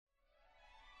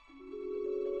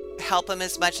help him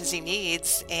as much as he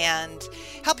needs and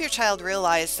help your child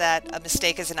realize that a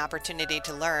mistake is an opportunity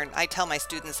to learn. I tell my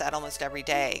students that almost every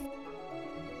day.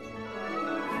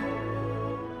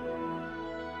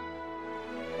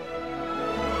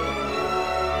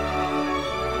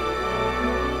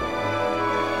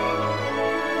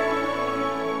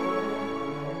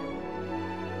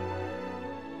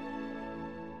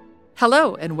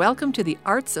 Hello, and welcome to the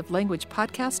Arts of Language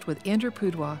podcast with Andrew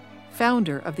Pudewa,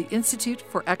 founder of the Institute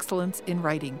for Excellence in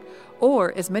Writing,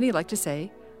 or as many like to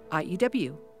say,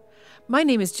 IEW. My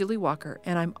name is Julie Walker,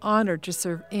 and I'm honored to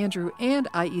serve Andrew and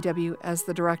IEW as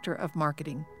the Director of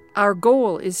Marketing. Our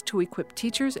goal is to equip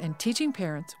teachers and teaching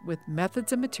parents with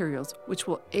methods and materials which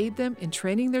will aid them in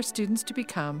training their students to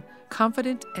become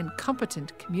confident and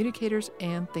competent communicators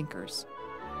and thinkers.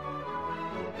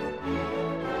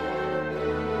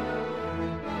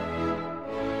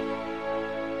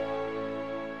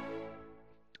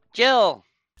 Jill,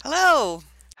 Hello.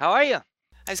 how are you?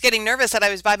 I was getting nervous that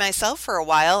I was by myself for a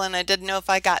while and I didn't know if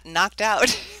I got knocked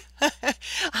out.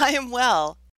 I am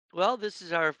well. Well, this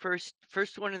is our first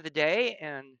one of the day,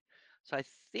 and so I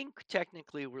think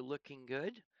technically we're looking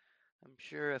good. I'm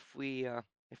sure if we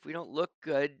don't look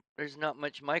good, there's not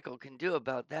much Michael can do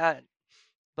about that.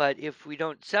 But if we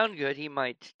don't sound good, he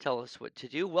might tell us what to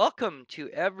do. Welcome to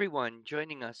everyone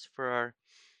joining us for our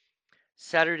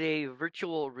Saturday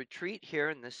virtual retreat here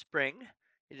in the spring.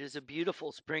 It is a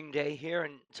beautiful spring day here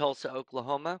in Tulsa,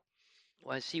 Oklahoma.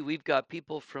 Well, I see we've got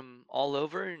people from all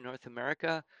over North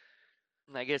America,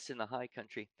 and I guess in the high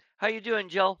country. How you doing,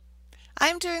 Jill?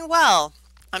 I'm doing well.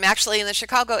 I'm actually in the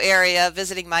Chicago area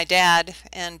visiting my dad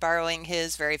and borrowing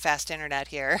his very fast internet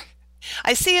here.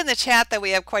 I see in the chat that we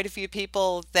have quite a few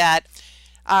people that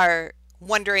are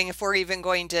wondering if we're even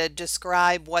going to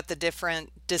describe what the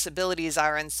different disabilities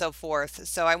are and so forth.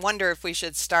 So I wonder if we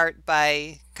should start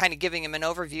by kind of giving them an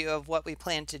overview of what we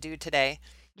plan to do today.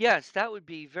 Yes, that would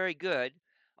be very good.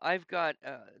 I've got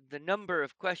the number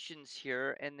of questions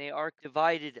here, and they are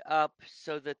divided up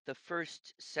so that the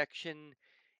first section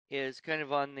is kind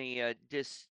of on the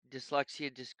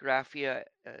dyslexia, dysgraphia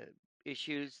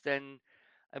issues. Then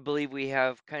I believe we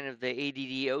have kind of the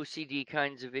ADD, OCD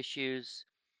kinds of issues,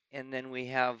 and then we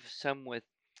have some with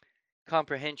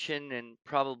comprehension and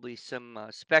probably some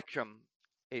spectrum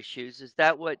issues. Is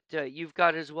that what you've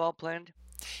got as well planned?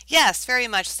 Yes, very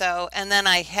much so. And then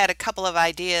I had a couple of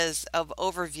ideas of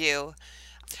overview.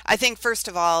 I think, first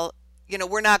of all,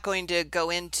 we're not going to go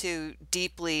into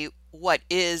deeply what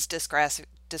is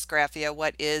dysgraphia,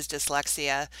 what is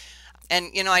dyslexia.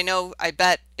 And, I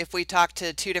bet if we talk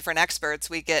to two different experts,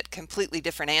 we get completely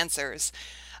different answers.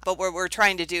 But what we're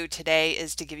trying to do today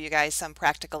is to give you guys some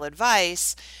practical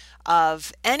advice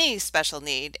of any special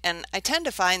need. And I tend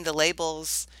to find the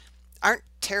labels aren't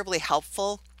terribly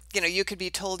helpful. You could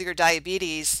be told that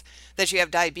you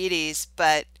have diabetes,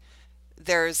 but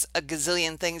there's a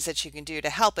gazillion things that you can do to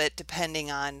help it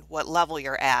depending on what level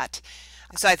you're at.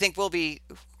 So I think we'll be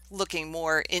looking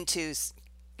more into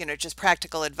just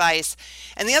practical advice.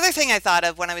 And the other thing I thought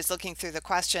of when I was looking through the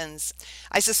questions,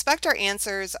 I suspect our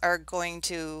answers are going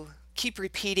to keep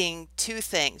repeating two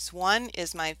things. One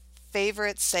is my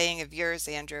favorite saying of yours,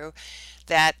 Andrew,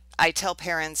 that I tell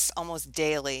parents almost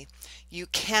daily: you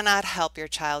cannot help your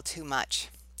child too much.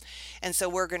 And so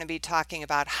we're going to be talking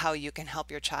about how you can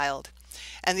help your child.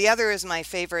 And the other is my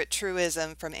favorite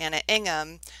truism from Anna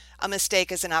Ingham: a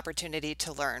mistake is an opportunity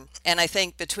to learn. And I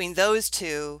think between those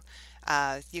two,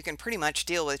 you can pretty much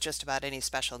deal with just about any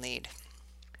special need.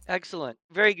 Excellent.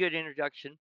 Very good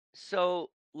introduction.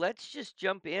 So let's just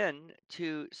jump in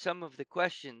to some of the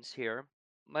questions here.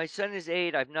 My son is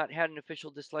 8. I've not had an official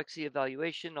dyslexia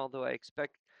evaluation, although I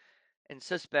expect and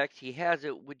suspect he has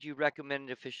it. Would you recommend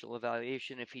an official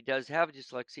evaluation? If he does have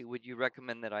dyslexia, would you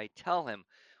recommend that I tell him?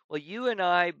 Well, you and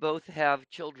I both have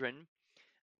children.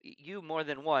 You more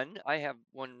than one. I have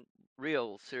one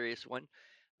real serious one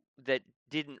that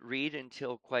didn't read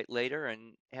until quite later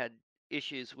and had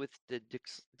issues with the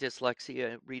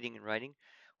dyslexia, reading and writing.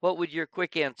 What would your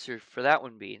quick answer for that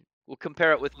one be? We'll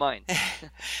compare it with mine.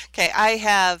 Okay, I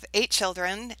have 8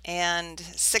 children and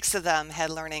 6 of them had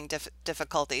learning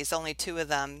difficulties. Only 2 of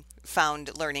them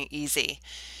found learning easy.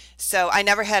 So I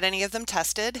never had any of them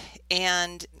tested,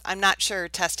 and I'm not sure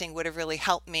testing would have really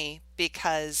helped me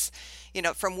because,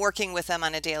 from working with them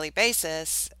on a daily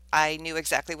basis, I knew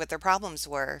exactly what their problems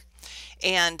were.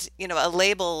 And, a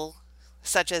label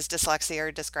such as dyslexia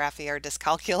or dysgraphia or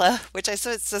dyscalculia, which I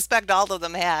suspect all of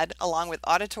them had, along with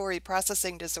auditory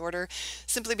processing disorder,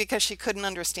 simply because she couldn't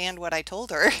understand what I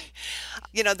told her.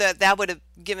 That would have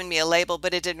given me a label,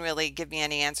 but it didn't really give me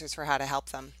any answers for how to help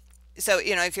them. So,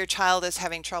 if your child is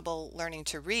having trouble learning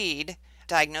to read,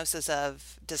 diagnosis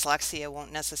of dyslexia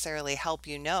won't necessarily help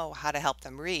you know how to help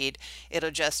them read.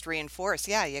 It'll just reinforce,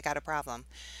 yeah, you got a problem.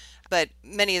 But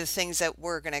many of the things that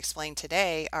we're going to explain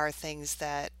today are things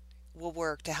that will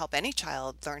work to help any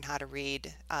child learn how to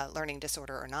read, learning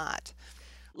disorder or not.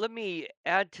 Let me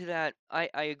add to that. I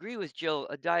agree with Jill.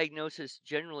 A diagnosis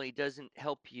generally doesn't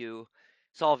help you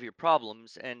solve your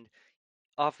problems. And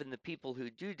often the people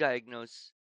who do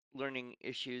diagnose learning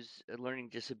issues, learning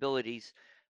disabilities,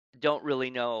 don't really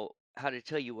know how to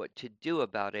tell you what to do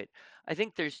about it. I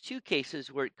think there's two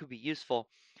cases where it could be useful.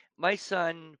 My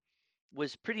son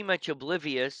was pretty much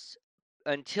oblivious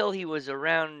until he was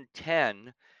around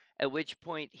 10, at which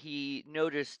point he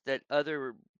noticed that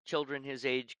other children his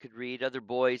age could read, other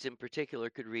boys in particular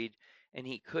could read, and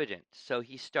he couldn't. So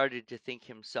he started to think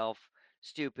himself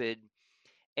stupid,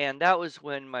 and that was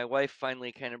when my wife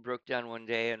finally kind of broke down one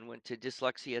day and went to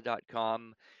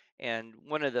dyslexia.com. And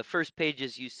one of the first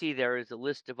pages you see there is a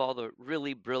list of all the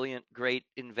really brilliant, great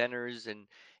inventors and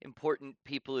important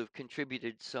people who've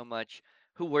contributed so much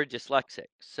who were dyslexic.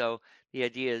 So the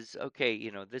idea is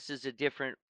okay, this is a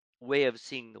different way of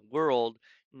seeing the world,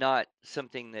 not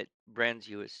something that brands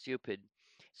you as stupid.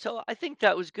 So I think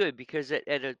that was good because at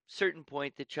a certain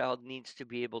point, the child needs to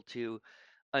be able to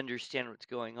understand what's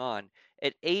going on.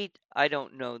 At 8, I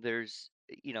don't know.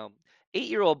 You know,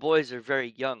 8-year-old boys are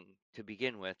very young to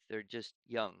begin with. They're just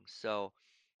young. So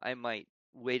I might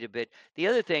wait a bit. The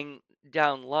other thing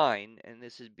down line, and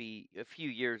this would be a few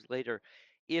years later,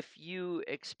 if you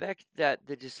expect that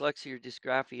the dyslexia or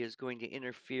dysgraphia is going to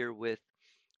interfere with,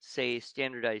 say,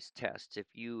 standardized tests, if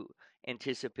you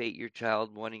anticipate your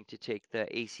child wanting to take the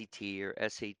ACT or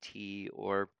SAT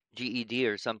or GED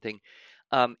or something,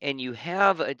 and you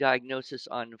have a diagnosis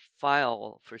on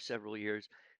file for several years,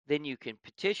 then you can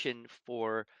petition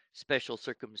for special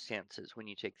circumstances when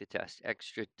you take the test,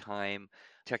 extra time,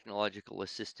 technological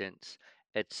assistance,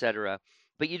 etc.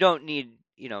 But you don't need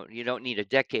a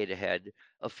decade ahead.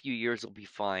 A few years will be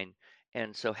fine.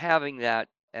 And so having that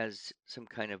as some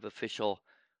kind of official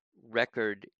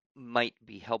record might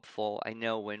be helpful. I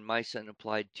know when my son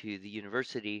applied to the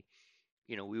university,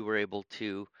 we were able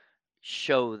to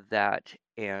show that,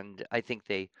 and I think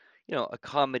they,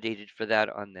 accommodated for that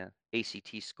on the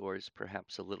ACT scores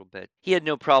perhaps a little bit. He had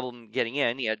no problem getting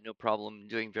in. He had no problem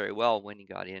doing very well when he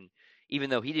got in, even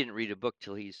though he didn't read a book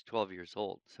till he's 12 years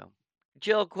old. So,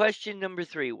 Jill, question number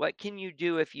 3. What can you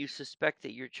do if you suspect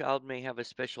that your child may have a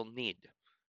special need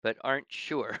but aren't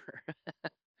sure?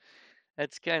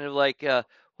 That's kind of like,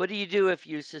 what do you do if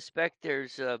you suspect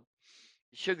there's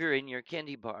sugar in your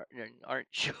candy bar and aren't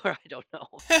sure? I don't know.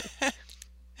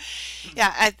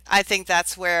 Yeah, I think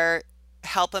that's where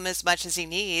help him as much as he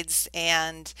needs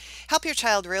and help your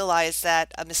child realize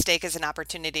that a mistake is an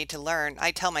opportunity to learn.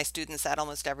 I tell my students that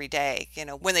almost every day.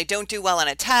 When they don't do well on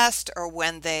a test or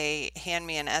when they hand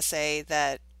me an essay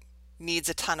that needs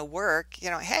a ton of work,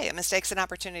 hey, a mistake's an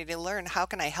opportunity to learn. How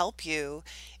can I help you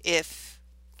if,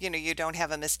 you don't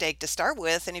have a mistake to start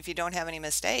with? And if you don't have any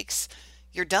mistakes,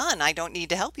 you're done. I don't need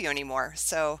to help you anymore.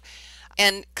 So,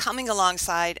 and coming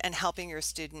alongside and helping your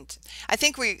student. I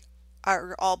think we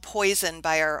are all poisoned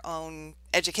by our own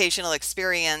educational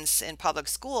experience in public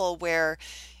school where,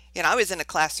 I was in a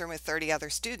classroom with 30 other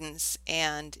students,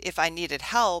 and if I needed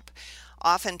help,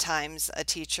 oftentimes a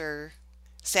teacher,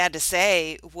 sad to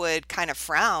say, would kind of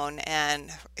frown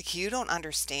and, you don't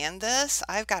understand this?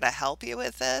 I've got to help you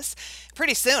with this.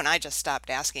 Pretty soon I just stopped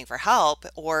asking for help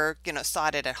or,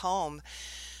 sought it at home.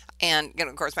 And,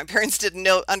 of course, my parents didn't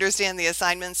understand the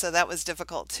assignment, so that was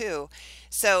difficult too.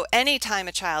 So anytime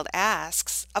a child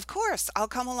asks, of course, I'll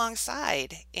come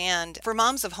alongside. And for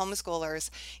moms of homeschoolers,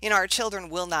 our children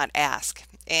will not ask.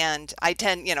 And I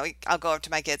tend, I'll go up to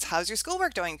my kids, how's your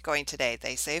schoolwork going today?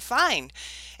 They say, fine.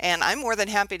 And I'm more than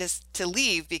happy to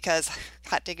leave because,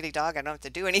 hot diggity dog, I don't have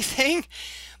to do anything.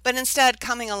 But instead,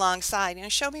 coming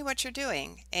alongside, show me what you're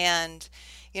doing. And,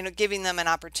 giving them an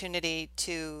opportunity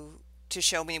to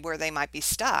show me where they might be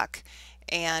stuck,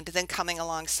 and then coming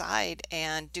alongside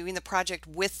and doing the project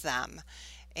with them.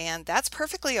 And that's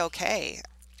perfectly okay.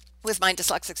 With my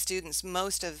dyslexic students,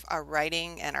 most of our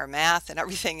writing and our math and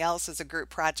everything else is a group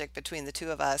project between the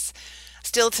two of us.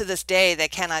 Still to this day, they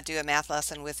cannot do a math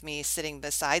lesson with me sitting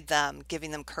beside them,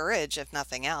 giving them courage, if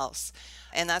nothing else.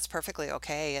 And that's perfectly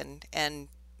okay and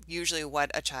usually what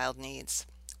a child needs,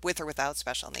 with or without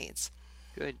special needs.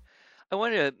 Good. I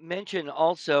want to mention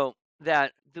also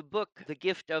that the book, The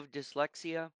Gift of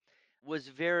Dyslexia, was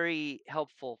very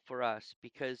helpful for us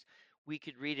because we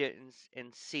could read it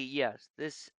and see, yes,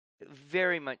 this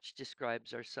very much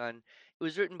describes our son. It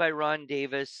was written by Ron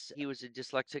Davis. He was a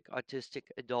dyslexic autistic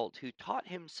adult who taught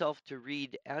himself to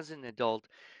read as an adult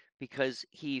because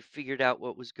he figured out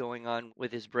what was going on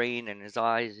with his brain and his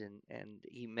eyes, and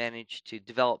he managed to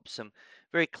develop some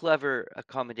very clever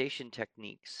accommodation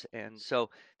techniques. And so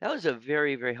that was a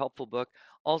very, very helpful book.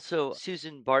 Also,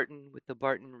 Susan Barton with the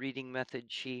Barton Reading Method,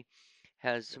 she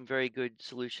has some very good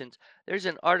solutions. There's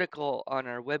an article on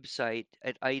our website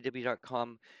at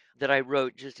IEW.com that I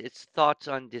wrote, just it's thoughts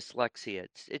on dyslexia.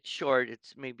 It's short,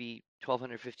 it's maybe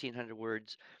 1,200, 1,500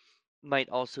 words. Might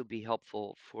also be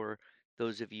helpful for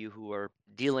those of you who are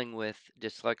dealing with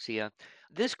dyslexia.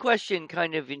 This question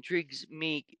kind of intrigues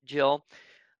me, Jill.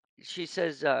 She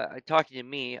says, talking to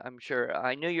me, I'm sure,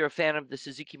 I know you're a fan of the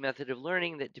Suzuki method of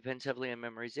learning that depends heavily on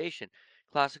memorization.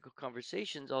 Classical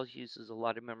conversations also uses a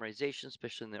lot of memorization,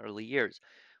 especially in the early years.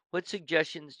 What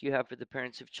suggestions do you have for the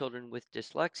parents of children with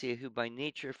dyslexia who by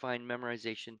nature find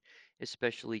memorization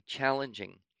especially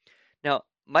challenging? Now,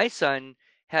 my son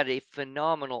had a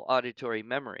phenomenal auditory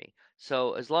memory.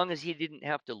 So as long as he didn't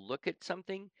have to look at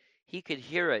something, he could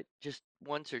hear it just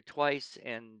once or twice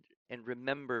and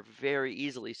remember very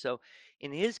easily. So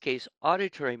in his case,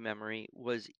 auditory memory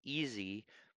was easy,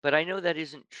 but I know that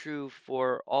isn't true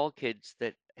for all kids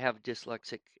that have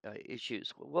dyslexic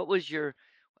issues. What was your,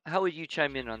 how would you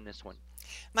chime in on this one?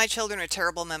 My children are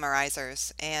terrible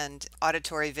memorizers and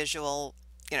auditory, visual,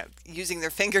 using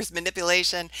their fingers,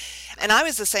 manipulation. And I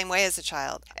was the same way as a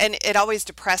child. And it always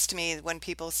depressed me when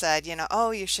people said,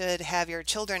 oh, you should have your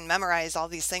children memorize all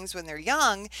these things when they're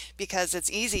young because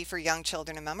it's easy for young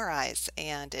children to memorize.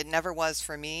 And it never was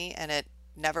for me, and it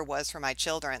never was for my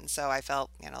children. So I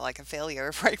felt, like a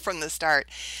failure right from the start.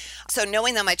 So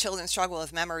knowing that my children struggle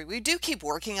with memory, we do keep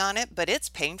working on it, but it's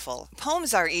painful.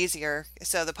 Poems are easier.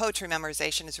 So the poetry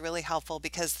memorization is really helpful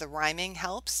because the rhyming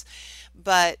helps.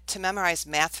 But to memorize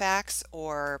math facts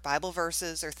or Bible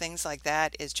verses or things like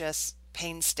that is just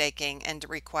painstaking and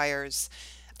requires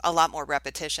a lot more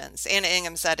repetitions. Anna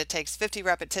Ingham said it takes 50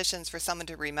 repetitions for someone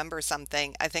to remember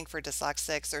something. I think for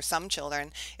dyslexics or some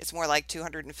children, it's more like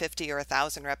 250 or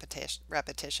 1,000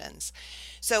 repetitions.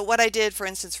 So what I did, for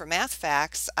instance, for math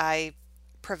facts, I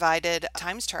provided a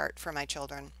times chart for my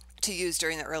children to use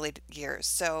during the early years.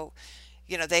 So,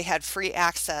 they had free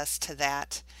access to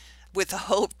that with the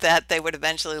hope that they would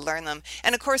eventually learn them.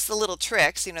 And of course, the little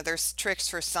tricks, there's tricks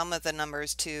for some of the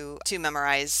numbers to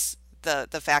memorize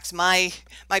the facts. My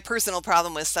personal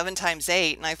problem was 7 times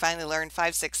 8, and I finally learned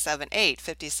 5, 6, 7, 8.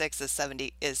 56 is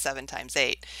 70 is 7 times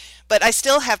 8. But I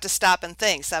still have to stop and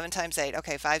think. 7 times 8.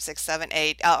 Okay, 5, 6, 7,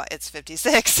 8. Oh, it's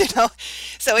 56,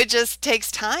 So it just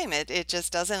takes time. It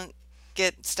just doesn't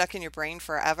get stuck in your brain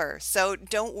forever. So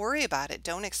don't worry about it.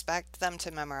 Don't expect them to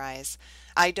memorize.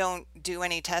 I don't do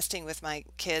any testing with my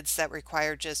kids that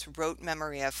require just rote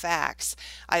memory of facts.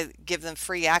 I give them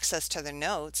free access to their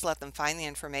notes, let them find the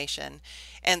information,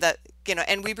 and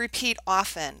and we repeat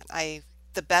often.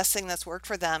 The best thing that's worked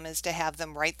for them is to have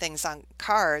them write things on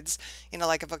cards,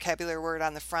 like a vocabulary word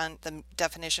on the front, the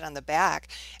definition on the back,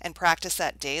 and practice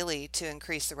that daily to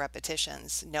increase the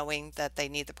repetitions, knowing that they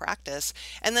need the practice,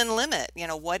 and then limit,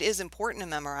 what is important to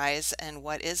memorize and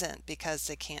what isn't, because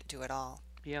they can't do it all.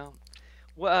 Yeah.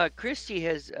 Well, Christy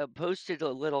has posted a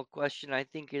little question I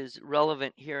think is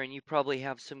relevant here, and you probably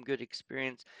have some good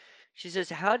experience. She says,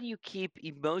 how do you keep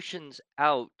emotions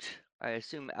out, I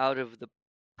assume out of the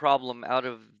problem, out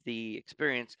of the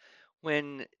experience,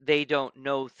 when they don't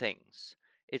know things?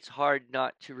 It's hard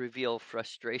not to reveal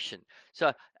frustration.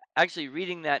 So, actually,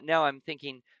 reading that now, I'm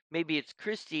thinking maybe it's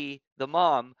Christy, the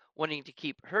mom, wanting to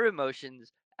keep her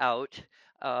emotions out.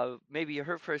 Maybe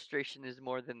her frustration is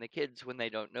more than the kids when they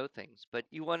don't know things. But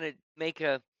you want to make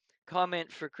a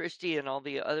comment for Christy and all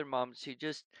the other moms who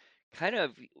just kind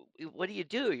of, what do you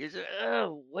do? You say,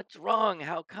 oh, what's wrong?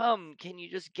 How come? Can you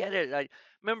just get it? I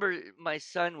remember my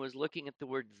son was looking at the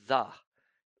word the,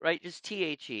 right? Just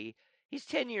THE. He's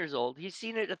 10 years old. He's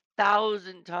seen it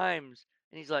 1,000 times.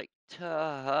 And he's like, tuh,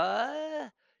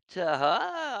 tuh,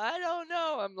 I don't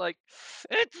know. I'm like,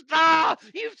 it's the,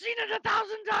 you've seen it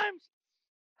 1,000 times.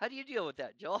 How do you deal with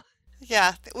that, Joel?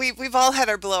 Yeah, we've all had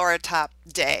our below our top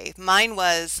day. Mine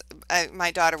was my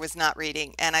daughter was not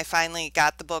reading, and I finally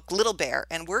got the book Little Bear,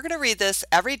 and we're going to read this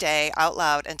every day out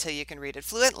loud until you can read it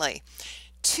fluently.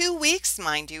 2 weeks,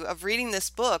 mind you, of reading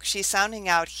this book. She's sounding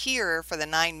out here for the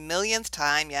 9 millionth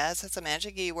time. Yes, it's a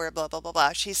magic E word, blah, blah, blah,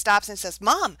 blah. She stops and says,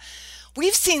 Mom,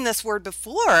 we've seen this word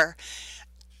before.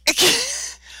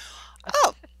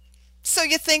 Oh, so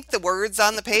you think the words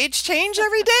on the page change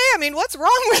every day? I mean, what's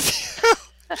wrong with you?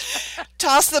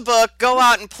 Toss the book, go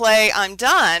out and play, I'm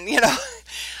done.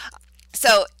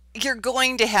 So you're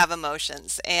going to have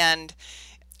emotions, and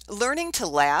Learning to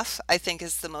laugh, I think,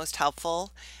 is the most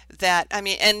helpful. That, I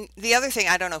mean, and the other thing,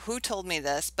 I don't know who told me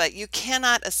this, but you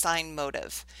cannot assign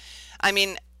motive. I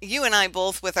mean, you and I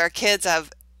both with our kids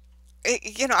have,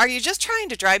 are you just trying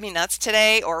to drive me nuts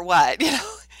today or what?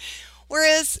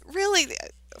 Whereas really,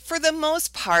 for the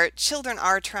most part, children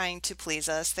are trying to please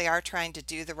us. They are trying to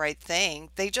do the right thing.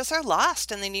 They just are lost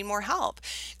and they need more help.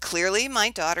 Clearly, my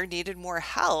daughter needed more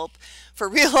help for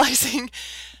realizing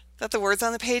that the words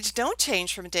on the page don't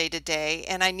change from day to day,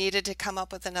 and I needed to come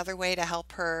up with another way to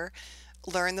help her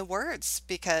learn the words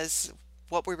because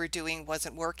what we were doing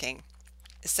wasn't working.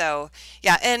 So,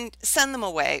 yeah, and send them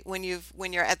away when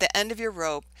you're at the end of your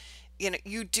rope.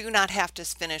 You do not have to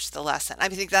finish the lesson. I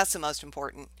think that's the most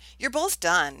important. You're both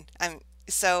done.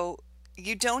 So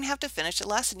you don't have to finish the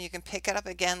lesson. You can pick it up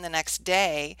again the next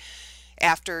day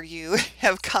after you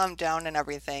have calmed down and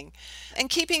everything. And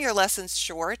keeping your lessons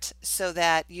short so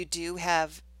that you do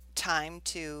have time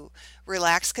to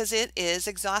relax because it is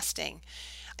exhausting.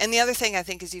 And the other thing I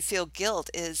think is you feel guilt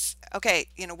is, okay,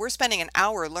 we're spending an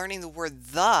hour learning the word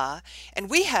the, and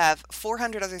we have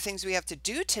 400 other things we have to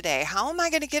do today. How am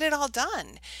I going to get it all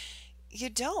done?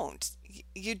 You don't.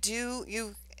 You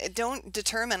don't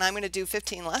determine I'm going to do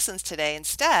 15 lessons today.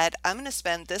 Instead, I'm going to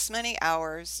spend this many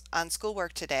hours on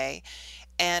schoolwork today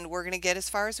and we're going to get as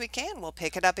far as we can. We'll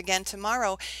pick it up again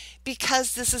tomorrow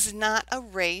because this is not a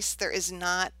race. There is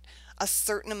not a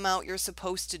certain amount you're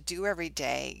supposed to do every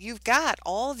day. You've got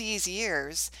all these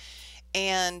years,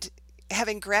 and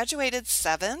having graduated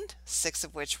seven, six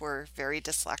of which were very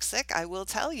dyslexic, I will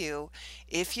tell you,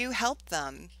 if you help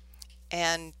them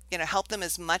and help them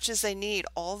as much as they need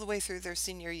all the way through their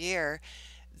senior year,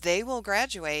 they will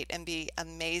graduate and be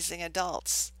amazing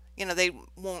adults. They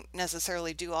won't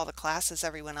necessarily do all the classes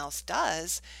everyone else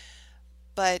does,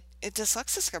 but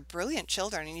dyslexics are brilliant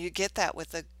children, and you get that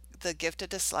with the gift of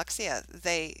dyslexia.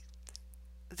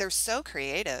 They're so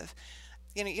creative.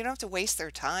 You don't have to waste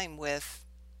their time with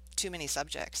too many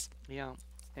subjects. Yeah.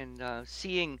 And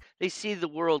they see the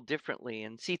world differently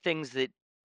and see things that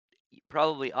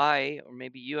probably I, or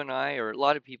maybe you and I, or a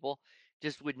lot of people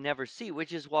just would never see,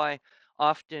 which is why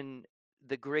often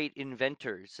the great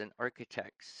inventors and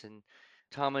architects and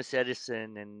Thomas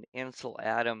Edison and Ansel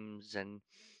Adams and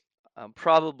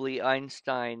probably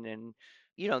Einstein, and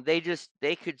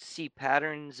they could see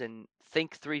patterns and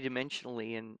think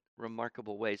three-dimensionally in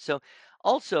remarkable ways. So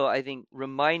also I think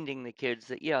reminding the kids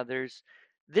that yeah, there's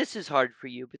this is hard for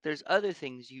you, but there's other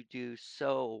things you do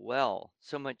so well,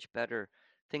 so much better,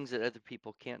 things that other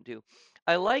people can't do.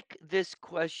 I like this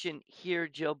question here,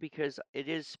 Jill, because it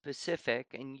is specific,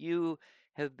 and you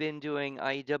have been doing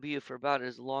IEW for about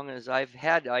as long as I've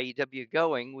had IEW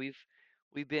going.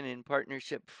 We've been in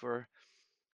partnership for,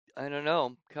 I don't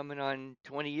know, coming on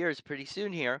 20 years pretty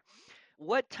soon here.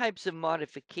 What types of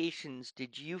modifications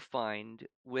did you find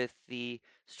with the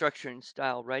structure and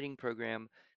style writing program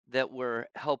that were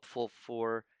helpful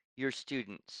for your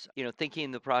students?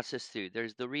 Thinking the process through.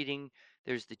 There's the reading,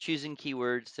 there's the choosing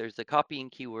keywords, there's the copying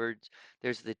keywords,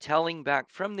 there's the telling back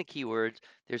from the keywords,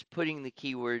 there's putting the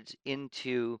keywords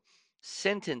into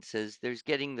sentences, there's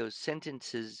getting those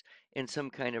sentences in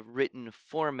some kind of written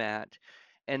format,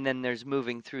 and then there's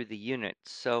moving through the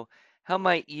units. So how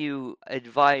might you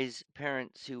advise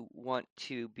parents who want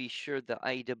to be sure the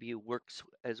IEW works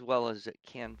as well as it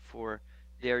can for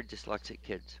their dyslexic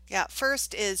kids? Yeah,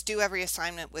 first is do every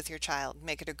assignment with your child,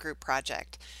 make it a group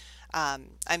project.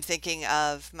 I'm thinking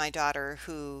of my daughter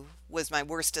who was my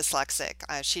worst dyslexic.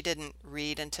 She didn't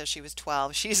read until she was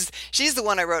 12. She's the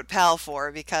one I wrote Pal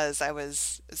for because I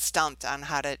was stumped on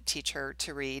how to teach her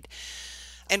to read.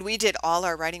 And we did all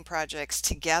our writing projects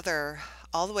together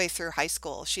all the way through high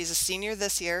school. She's a senior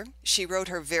this year. She wrote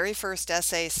her very first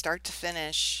essay, start to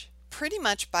finish, pretty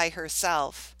much by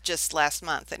herself just last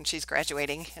month, and she's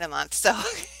graduating in a month. So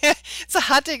it's a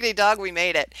hot diggity dog. We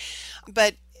made it.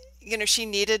 But she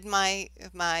needed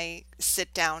my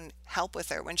sit down help with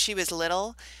her. When she was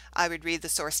little, I would read the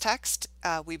source text.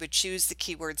 We would choose the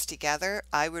keywords together.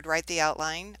 I would write the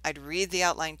outline. I'd read the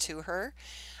outline to her.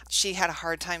 She had a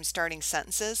hard time starting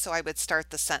sentences, so I would start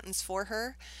the sentence for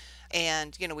her.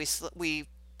 And we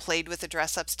played with the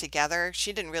dress ups together.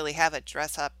 She didn't really have a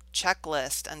dress up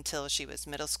checklist until she was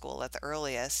middle school at the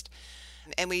earliest.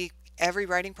 And every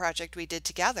writing project we did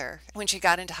together. When she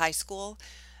got into high school,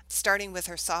 starting with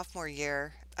her sophomore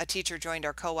year, a teacher joined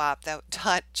our co-op that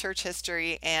taught church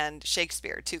history and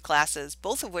Shakespeare, two classes,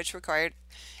 both of which required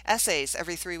essays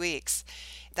every 3 weeks.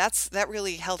 That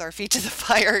really held our feet to the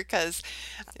fire because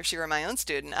if she were my own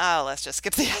student, let's just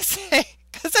skip the essay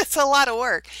because it's a lot of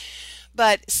work.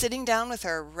 But sitting down with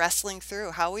her, wrestling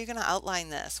through, how are we going to outline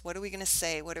this? What are we going to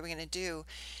say? What are we going to do?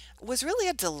 was really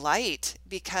a delight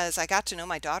because I got to know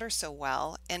my daughter so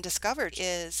well and discovered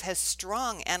is has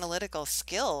strong analytical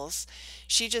skills.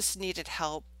 She just needed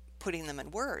help putting them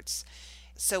in words.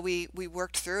 So we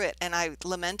worked through it, and I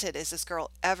lamented, is this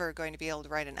girl ever going to be able to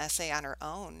write an essay on her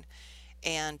own?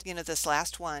 And this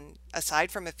last one,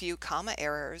 aside from a few comma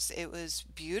errors, it was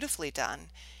beautifully done.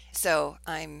 So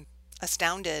I'm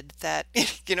astounded that,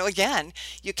 again,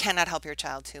 you cannot help your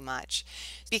child too much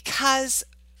because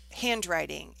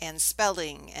handwriting and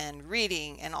spelling and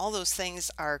reading and all those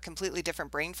things are completely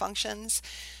different brain functions.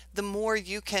 The more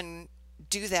you can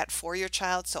do that for your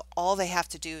child, so all they have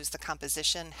to do is the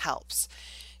composition helps.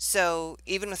 So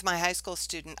even with my high school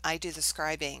student, I do the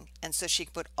scribing, and so she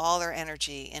can put all her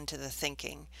energy into the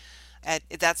thinking.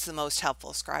 That's the most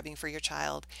helpful, scribing for your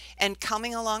child and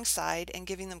coming alongside and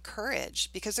giving them courage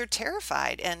because they're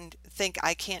terrified and think,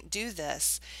 I can't do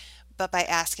this. But by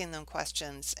asking them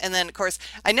questions. And then, of course,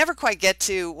 I never quite get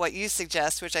to what you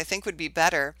suggest, which I think would be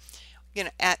better.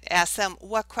 Ask them,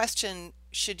 what question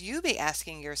should you be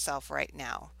asking yourself right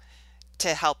now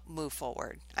to help move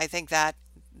forward? I think that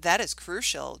is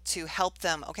crucial to help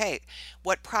them. Okay,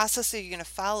 what process are you going to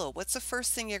follow? What's the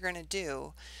first thing you're going to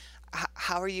do?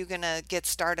 How are you going to get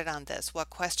started on this? What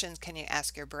questions can you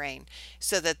ask your brain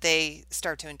so that they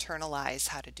start to internalize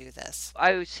how to do this?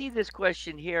 I see this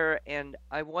question here, and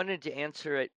I wanted to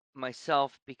answer it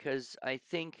myself because I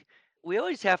think we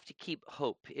always have to keep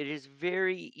hope. It is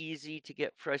very easy to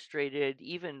get frustrated,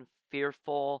 even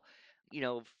fearful,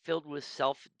 filled with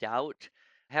self doubt,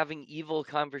 having evil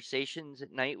conversations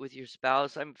at night with your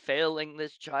spouse. I'm failing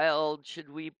this child. Should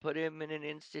we put him in an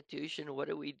institution? What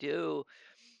do we do?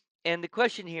 And the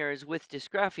question here is, with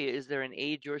dysgraphia, is there an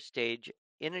age or stage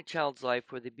in a child's life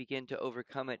where they begin to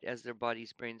overcome it as their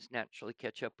bodies' brains naturally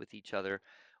catch up with each other?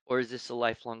 Or is this a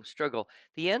lifelong struggle?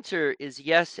 The answer is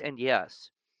yes and yes.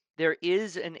 There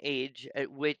is an age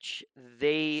at which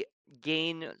they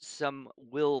gain some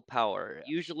willpower.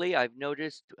 Usually, I've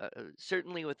noticed,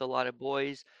 certainly with a lot of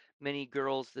boys, many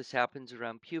girls, this happens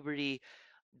around puberty.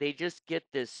 They just get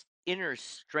this inner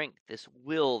strength, this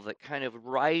will that kind of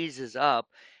rises up,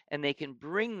 and they can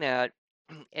bring that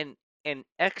and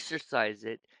exercise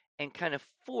it and kind of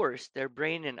force their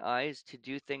brain and eyes to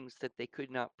do things that they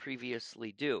could not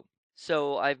previously do.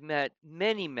 So I've met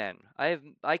many men.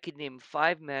 I could name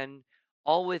 5 men,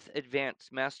 all with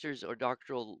advanced master's or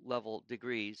doctoral level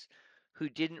degrees, who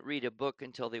didn't read a book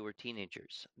until they were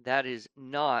teenagers. That is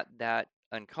not that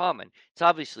uncommon. It's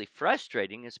obviously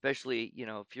frustrating, especially,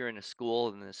 if you're in a school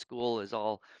and the school is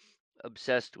all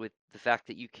obsessed with the fact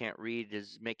that you can't read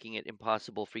is making it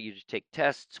impossible for you to take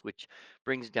tests, which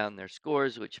brings down their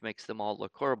scores, which makes them all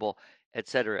look horrible, et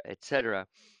cetera, et cetera.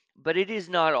 But it is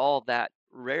not all that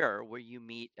rare where you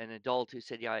meet an adult who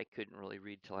said, yeah, I couldn't really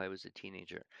read till I was a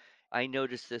teenager. I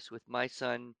noticed this with my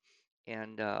son,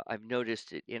 and I've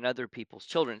noticed it in other people's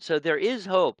children. So there is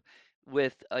hope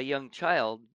with a young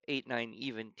child, 8, 9,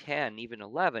 even 10, even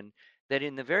 11, that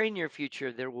in the very near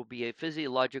future there will be a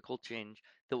physiological change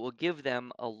that will give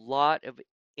them a lot of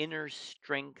inner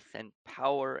strength and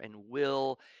power and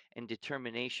will and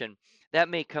determination. That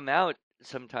may come out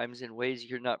sometimes in ways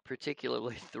you're not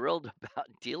particularly thrilled about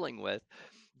dealing with,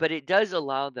 but it does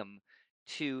allow them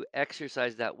to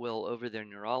exercise that will over their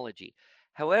neurology.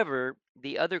 However,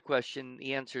 the other question,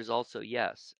 the answer is also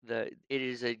yes. It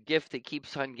is a gift that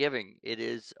keeps on giving. It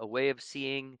is a way of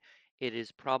seeing. It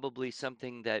is probably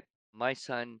something that my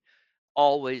son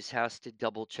always has to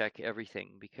double check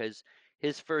everything because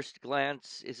his first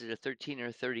glance, is it a 13 or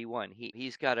a 31?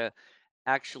 He's got to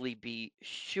actually be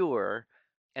sure,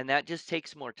 and that just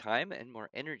takes more time and more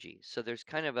energy. So there's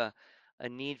kind of a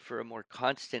need for a more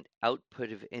constant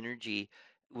output of energy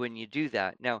when you do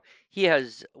that. Now, he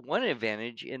has one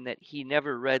advantage in that he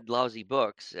never read lousy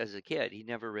books as a kid. He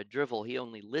never read drivel. He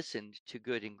only listened to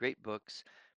good and great books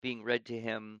being read to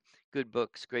him, good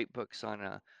books, great books on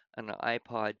an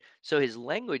iPod. So his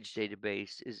language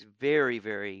database is very,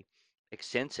 very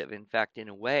extensive. In fact, in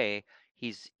a way,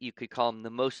 you could call him the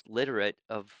most literate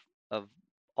of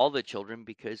all the children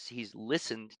because he's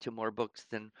listened to more books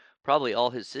than probably all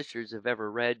his sisters have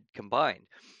ever read combined.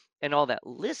 And all that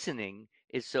listening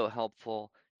is so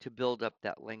helpful to build up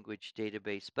that language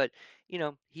database. But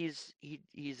he's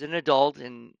an adult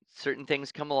and certain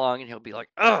things come along and he'll be like,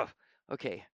 oh,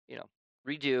 okay,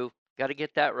 redo, got to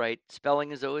get that right.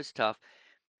 Spelling is always tough.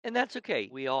 And that's okay.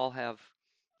 We all have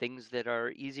things that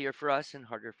are easier for us and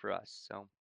harder for us. So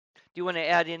do you want to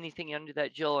add anything under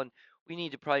that, Jill? And we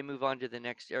need to probably move on to the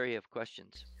next area of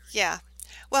questions. Yeah.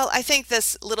 Well, I think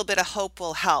this little bit of hope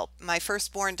will help. My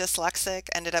firstborn dyslexic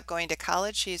ended up going to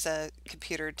college. She's a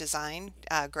computer design,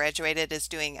 graduated, is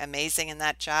doing amazing in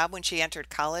that job. When she entered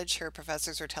college, her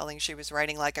professors were telling she was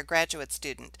writing like a graduate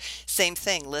student. Same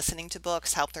thing, listening to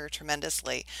books helped her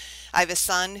tremendously. I have a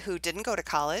son who didn't go to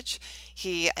college.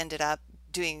 He ended up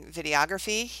doing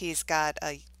videography. He's got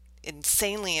a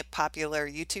insanely popular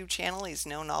YouTube channel. He's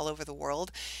known all over the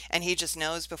world, and he just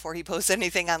knows before he posts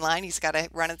anything online, he's got to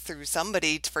run it through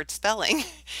somebody for spelling.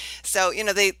 So,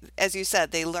 they, as you said,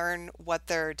 they learn what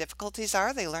their difficulties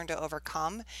are, they learn to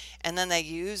overcome, and then they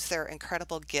use their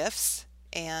incredible gifts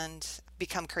and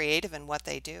become creative in what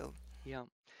they do. Yeah.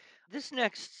 This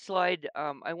next slide,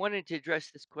 I wanted to address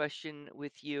this question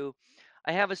with you.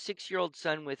 I have a 6-year-old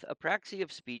son with apraxia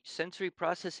of speech, sensory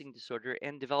processing disorder,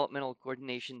 and developmental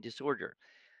coordination disorder.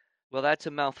 Well, that's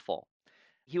a mouthful.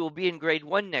 He will be in grade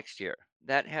 1 next year.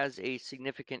 That has a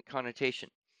significant connotation.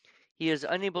 He is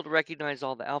unable to recognize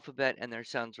all the alphabet and their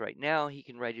sounds right now. He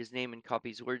can write his name and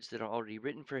copies words that are already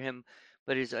written for him,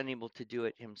 but is unable to do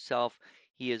it himself.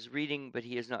 He is reading, but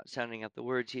he is not sounding out the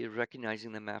words. He is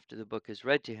recognizing them after the book is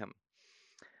read to him.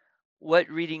 What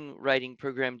reading writing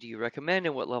program do you recommend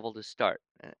and what level to start?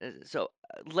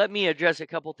 Let me address a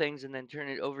couple things and then turn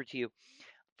it over to you.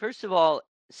 First of all,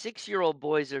 6-year-old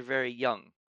boys are very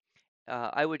young.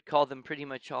 I would call them pretty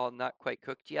much all not quite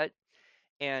cooked yet.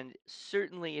 And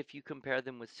certainly, if you compare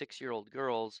them with 6-year-old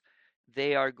girls,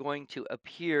 they are going to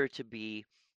appear to be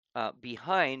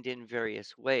behind in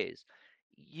various ways.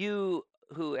 You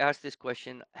who asked this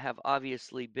question have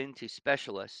obviously been to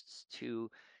specialists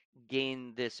to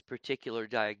gain this particular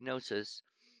diagnosis.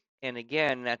 And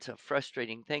again, that's a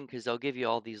frustrating thing because they'll give you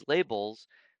all these labels,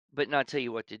 but not tell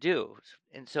you what to do.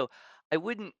 And so I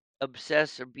wouldn't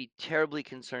obsess or be terribly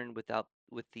concerned with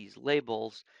these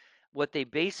labels. What they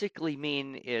basically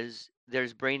mean is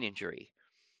there's brain injury.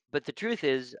 But the truth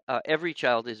is, every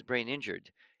child is brain injured.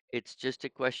 It's just a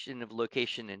question of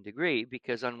location and degree,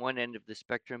 because on one end of the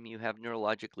spectrum, you have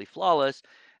neurologically flawless,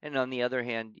 and on the other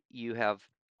hand, you have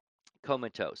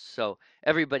comatose. So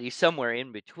everybody's somewhere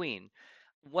in between.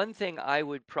 One thing I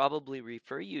would probably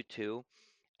refer you to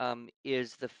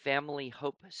is the Family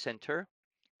Hope Center.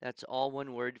 That's all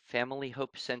one word,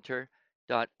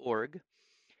 familyhopecenter.org.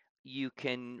 You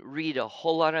can read a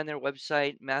whole lot on their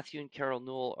website. Matthew and Carol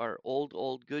Newell are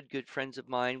old, good friends of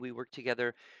mine. We worked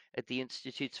together at the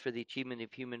Institutes for the Achievement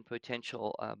of Human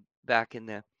Potential back in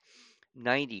the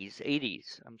 90s,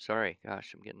 80s. I'm sorry,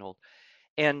 gosh, I'm getting old.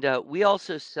 And we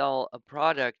also sell a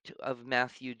product of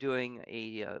Matthew doing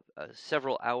a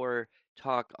several hour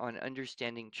talk on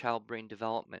understanding child brain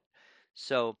development.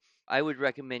 So I would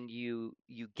recommend you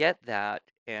get that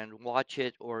and watch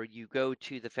it, or you go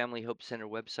to the Family Hope Center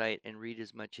website and read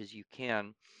as much as you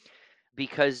can,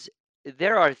 because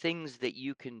there are things that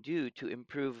you can do to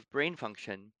improve brain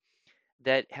function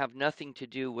that have nothing to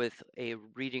do with a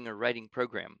reading or writing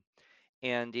program.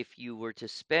 And if you were to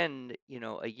spend,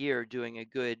 a year doing a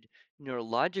good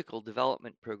neurological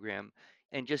development program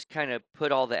and just kind of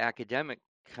put all the academic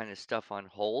kind of stuff on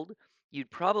hold, you'd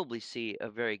probably see a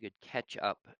very good catch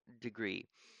up degree.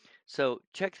 So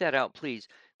check that out, please.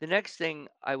 The next thing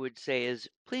I would say is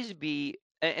please be,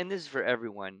 and this is for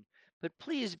everyone, but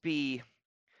please be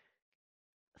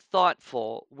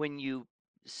thoughtful when you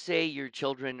say your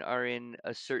children are in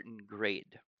a certain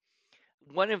grade.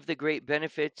 One of the great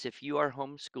benefits if you are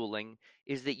homeschooling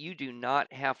is that you do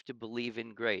not have to believe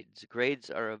in grades. Grades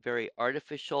are a very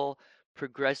artificial,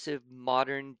 progressive,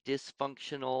 modern,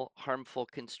 dysfunctional, harmful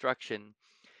construction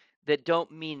that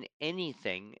don't mean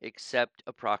anything except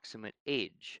approximate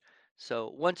age.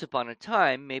 So once upon a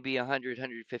time, maybe 100,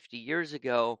 150 years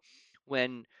ago,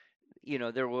 when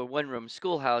there were one-room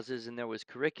schoolhouses and there was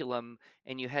curriculum,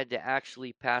 and you had to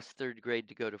actually pass third grade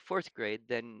to go to fourth grade,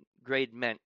 then grade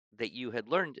meant that you had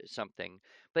learned something.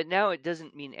 But now it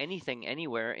doesn't mean anything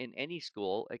anywhere in any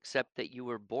school except that you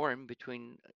were born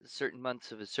between certain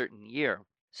months of a certain year.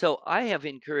 So I have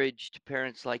encouraged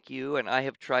parents like you, and I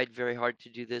have tried very hard to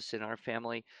do this in our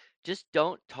family. Just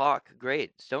don't talk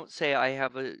grades. Don't say, I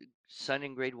have a son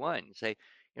in grade 1. Say,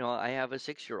 I have a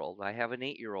 6-year-old, I have an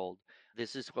 8-year-old.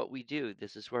 This is what we do.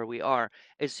 This is where we are.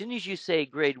 As soon as you say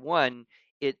grade 1,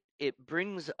 it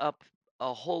brings up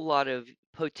a whole lot of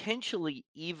potentially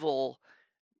evil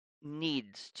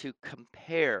needs to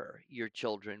compare your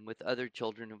children with other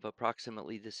children of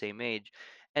approximately the same age.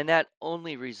 And that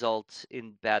only results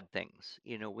in bad things.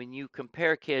 When you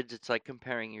compare kids, it's like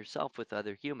comparing yourself with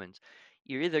other humans.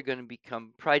 You're either going to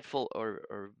become prideful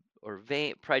or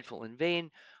vain, prideful and vain,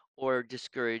 or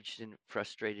discouraged and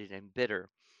frustrated and bitter.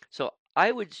 So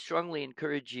I would strongly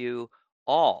encourage you,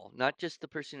 all, not just the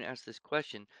person who asked this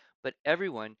question, but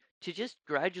everyone, to just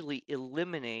gradually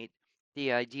eliminate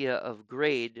the idea of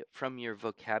grade from your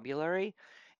vocabulary.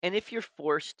 And if you're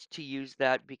forced to use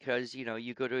that because,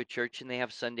 you go to a church and they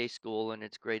have Sunday school and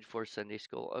it's grade 4 Sunday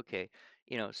school, okay,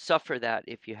 suffer that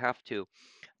if you have to,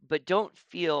 but don't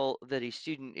feel that a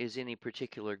student is in a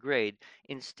particular grade.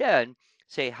 Instead,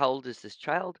 say, how old is this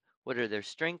child? What are their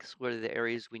strengths? What are the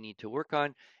areas we need to work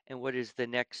on? And what is the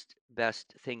next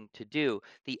best thing to do?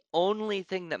 The only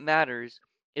thing that matters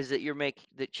is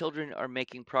that children are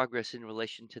making progress in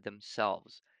relation to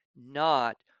themselves,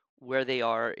 not where they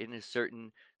are in a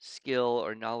certain skill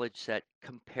or knowledge set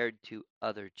compared to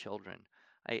other children.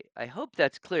 I hope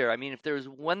that's clear. I mean, if there's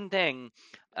one thing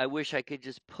I wish I could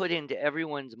just put into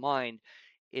everyone's mind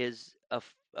is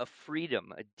a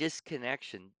freedom, a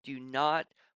disconnection. Do not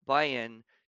buy in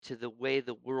to the way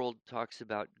the world talks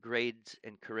about grades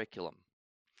and curriculum.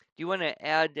 Do you want to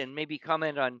add and maybe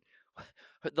comment on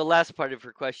the last part of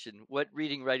her question? What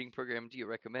reading writing program do you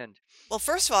recommend? Well,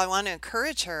 first of all, I want to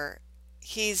encourage her.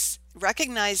 He's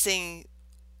recognizing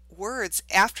words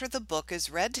after the book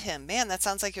is read to him. Man, that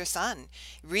sounds like your son.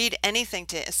 Read anything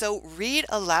to so read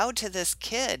aloud to this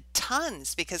kid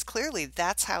tons because clearly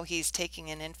that's how he's taking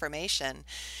in information.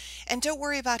 And don't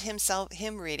worry about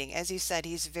him reading. As you said,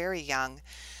 he's very young.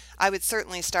 I would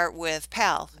certainly start with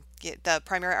PAL. Get the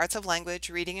primary arts of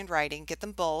language, reading and writing, get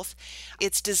them both.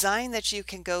 It's designed that you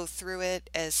can go through it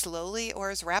as slowly or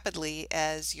as rapidly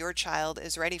as your child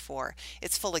is ready for.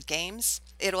 It's full of games.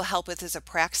 It'll help with his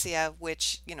apraxia,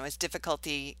 which, is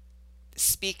difficulty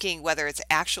speaking, whether it's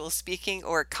actual speaking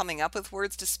or coming up with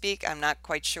words to speak. I'm not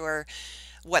quite sure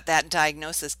what that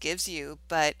diagnosis gives you,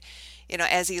 but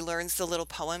as he learns the little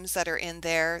poems that are in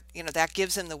there, that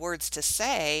gives him the words to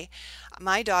say.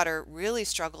 My daughter really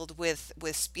struggled with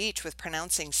speech, with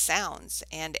pronouncing sounds,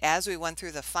 and as we went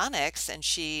through the phonics and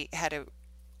she had to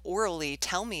orally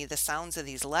tell me the sounds of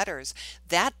these letters,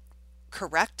 that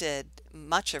corrected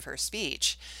much of her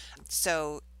speech.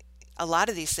 So a lot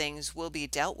of these things will be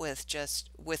dealt with just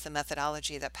with the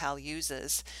methodology that PAL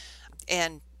uses.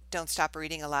 And don't stop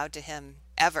reading aloud to him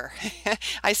ever.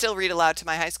 I still read aloud to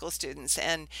my high school students.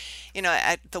 And,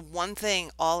 the one thing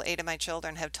all 8 of my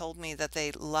children have told me that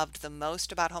they loved the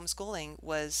most about homeschooling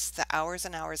was the hours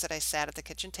and hours that I sat at the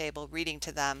kitchen table reading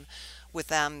to them with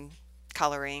them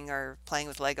coloring or playing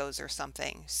with Legos or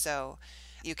something. So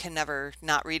you can never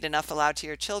not read enough aloud to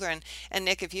your children. And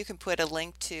Nick, if you can put a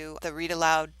link to the read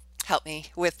aloud, help me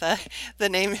with the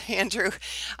name, Andrew.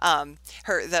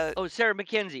 Her the Oh, Sarah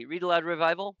McKenzie, Read Aloud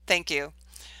Revival. Thank you.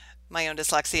 My own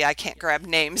dyslexia, I can't grab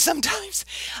names sometimes.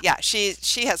 Yeah, she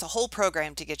has a whole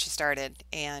program to get you started,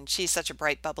 and she's such a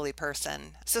bright, bubbly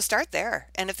person. So start there.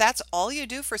 And if that's all you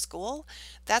do for school,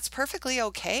 that's perfectly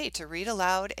okay to read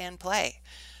aloud and play,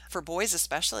 for boys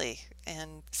especially.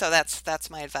 And so that's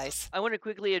my advice. I want to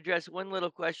quickly address one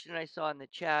little question I saw in the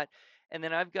chat, and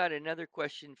then I've got another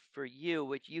question for you,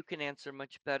 which you can answer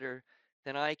much better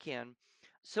than I can.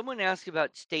 Someone asked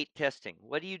about state testing.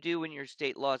 What do you do when your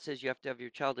state law says you have to have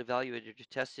your child evaluated or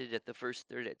tested at the first,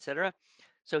 third, etc.?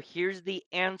 So here's the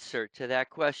answer to that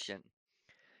question.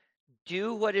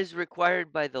 Do what is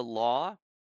required by the law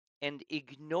and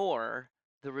ignore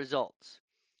the results.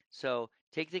 So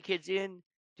take the kids in,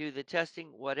 do the testing,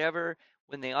 whatever.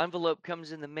 When the envelope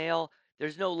comes in the mail,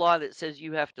 there's no law that says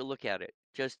you have to look at it.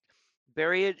 Just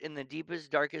bury it in the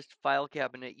deepest, darkest file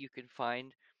cabinet you can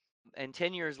find, and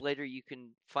 10 years later you can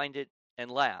find it and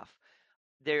laugh.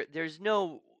 There's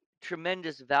no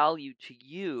tremendous value to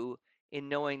you in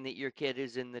knowing that your kid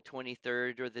is in the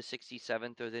 23rd or the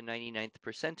 67th or the 99th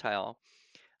percentile,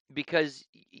 because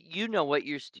you know what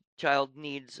your child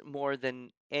needs more than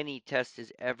any test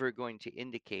is ever going to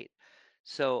indicate.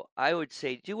 So I would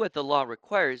say do what the law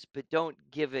requires, but don't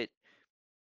give it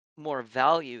more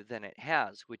value than it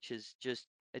has, which is just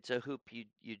it's a hoop you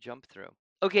jump through.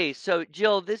 Okay, so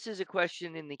Jill, this is a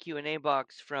question in the Q&A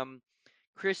box from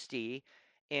Christy,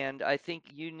 and I think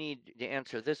you need to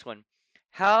answer this one.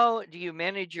 How do you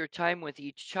manage your time with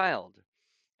each child?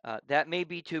 That may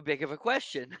be too big of a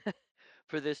question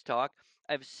for this talk.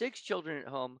 I have 6 children at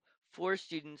home, 4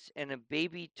 students, and a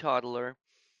baby toddler.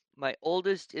 My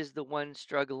oldest is the one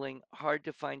struggling hard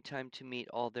to find time to meet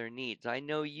all their needs. I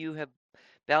know you have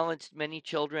balanced many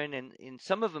children, and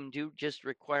some of them do just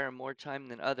require more time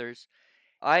than others.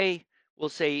 I will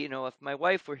say, if my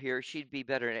wife were here, she'd be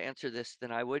better to answer this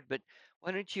than I would. But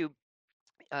why don't you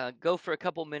go for a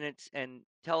couple minutes and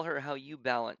tell her how you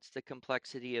balance the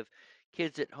complexity of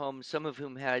kids at home, some of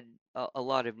whom had a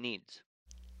lot of needs.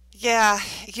 Yeah,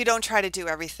 you don't try to do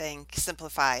everything,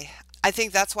 simplify. I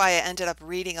think that's why I ended up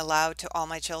reading aloud to all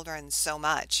my children so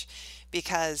much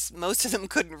because most of them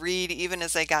couldn't read even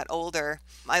as they got older.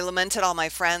 I lamented all my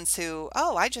friends who,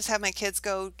 oh, I just have my kids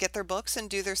go get their books and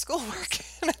do their schoolwork.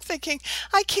 And I'm thinking,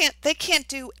 they can't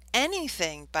do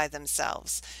anything by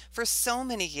themselves for so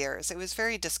many years. It was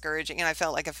very discouraging, and I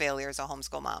felt like a failure as a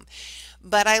homeschool mom.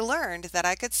 But I learned that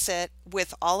I could sit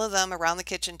with all of them around the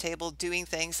kitchen table doing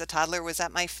things. The toddler was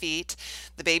at my feet,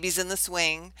 the baby's in the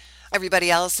swing. Everybody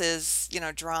else is,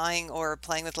 drawing or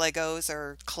playing with Legos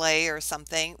or clay or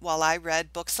something while I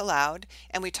read books aloud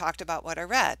and we talked about what I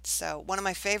read. So one of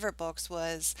my favorite books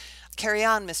was Carry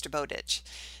On, Mr. Bowditch.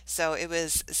 So it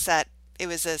was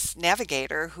this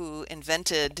navigator who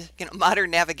invented,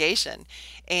 modern navigation.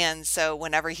 And so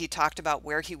whenever he talked about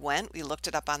where he went, we looked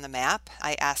it up on the map.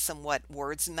 I asked him what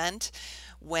words meant.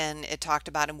 When it talked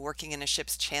about him working in a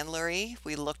ship's chandlery,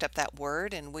 we looked up that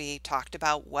word and we talked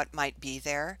about what might be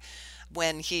there.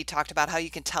 When he talked about how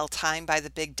you can tell time by the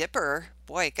Big Dipper,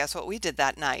 boy, guess what we did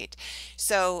that night?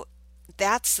 So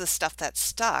that's the stuff that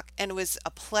stuck. And it was a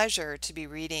pleasure to be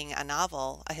reading a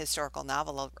novel, a historical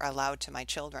novel aloud to my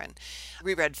children.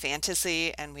 We read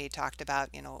fantasy and we talked about,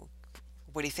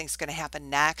 what do you think is going to happen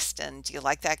next? And do you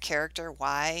like that character?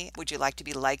 Why? Would you like to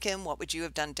be like him? What would you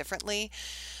have done differently?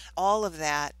 All of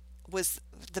that was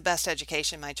the best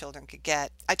education my children could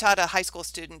get. I taught a high school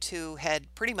student who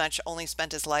had pretty much only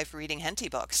spent his life reading Henty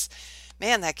books.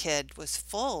 Man, that kid was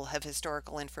full of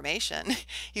historical information.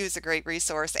 He was a great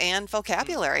resource and Mm.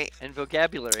 vocabulary. And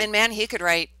vocabulary. And man, he could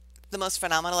write the most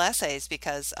phenomenal essays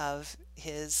because of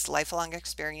his lifelong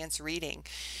experience reading.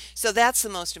 So that's the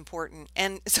most important.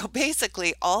 And so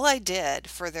basically, all I did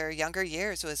for their younger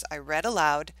years was I read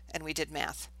aloud and we did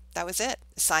math. That was it.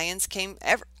 Science came,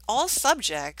 all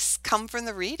subjects come from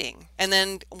the reading. And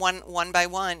then one by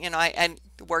one, I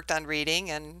worked on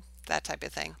reading and that type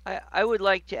of thing. I would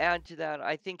like to add to that.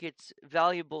 I think it's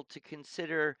valuable to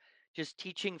consider just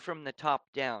teaching from the top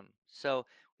down. So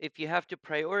if you have to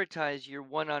prioritize your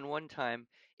one-on-one time,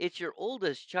 it's your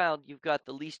oldest child, you've got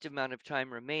the least amount of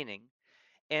time remaining.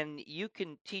 And you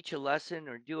can teach a lesson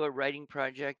or do a writing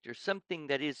project or something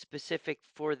that is specific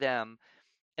for them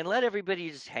and let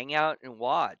everybody just hang out and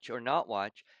watch or not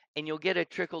watch, and you'll get a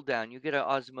trickle down, you get an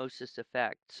osmosis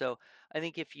effect. So I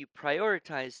think if you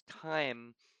prioritize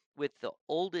time with the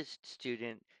oldest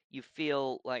student, you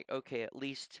feel like, okay, at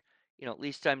least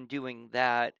I'm doing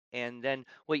that. And then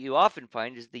what you often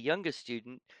find is the youngest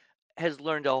student has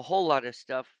learned a whole lot of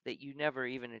stuff that you never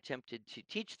even attempted to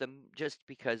teach them just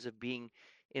because of being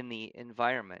in the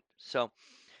environment. So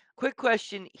quick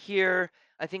question here.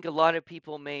 I think a lot of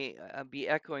people may be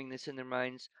echoing this in their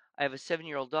minds. I have a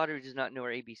 7-year-old daughter who does not know her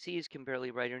ABCs, can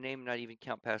barely write her name, not even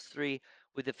count past three.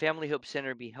 Would the Family Hope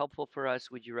Center be helpful for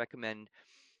us? Would you recommend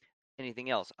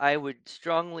anything else? I would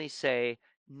strongly say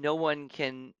no one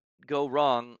can go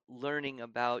wrong learning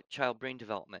about child brain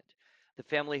development. The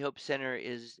Family Hope Center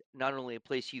is not only a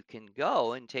place you can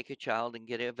go and take a child and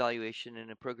get an evaluation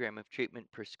and a program of treatment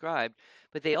prescribed,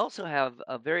 but they also have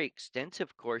a very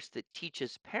extensive course that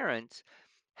teaches parents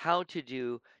how to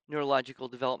do neurological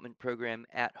development program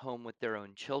at home with their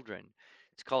own children.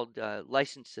 It's called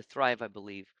License to Thrive, I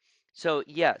believe. So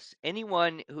yes,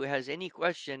 anyone who has any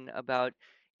question about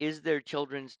is their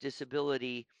children's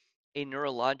disability a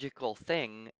neurological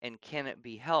thing and can it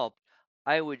be helped,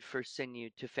 I would first send you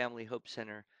to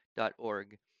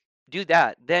familyhopecenter.org. Do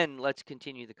that, then let's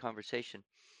continue the conversation.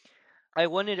 I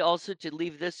wanted also to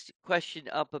leave this question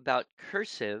up about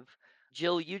cursive.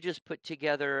 Jill, you just put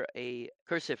together a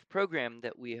cursive program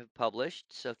that we have published,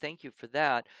 so thank you for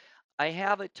that. I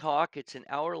have a talk, it's an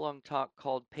hour-long talk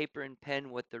called Paper and Pen,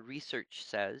 What the Research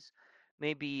Says.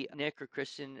 Maybe Nick or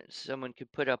Kristen, someone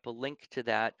could put up a link to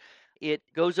that. It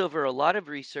goes over a lot of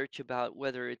research about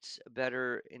whether it's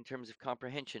better in terms of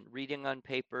comprehension, reading on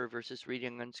paper versus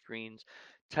reading on screens,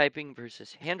 typing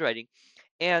versus handwriting.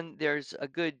 And there's a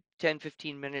good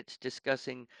 10-15 minutes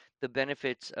discussing the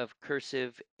benefits of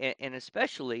cursive and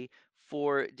especially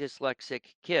for dyslexic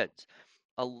kids.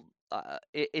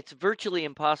 It's virtually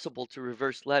impossible to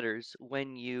reverse letters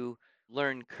when you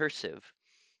learn cursive.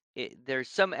 There's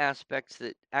some aspects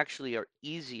that actually are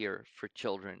easier for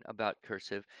children about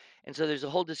cursive. And so there's a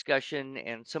whole discussion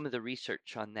and some of the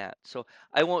research on that. So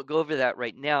I won't go over that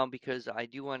right now because I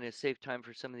do want to save time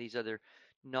for some of these other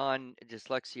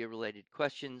non-dyslexia related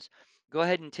questions. Go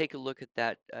ahead and take a look at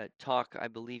that talk. I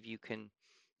believe you can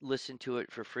listen to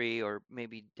it for free or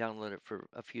maybe download it for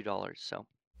a few dollars. So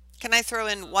Can I throw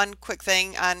in one quick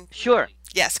thing on? sure.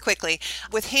 Yes, quickly.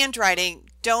 With handwriting,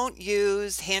 don't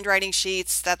use handwriting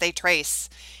sheets that they trace.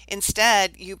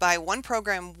 Instead, you buy one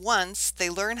program once, they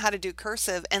learn how to do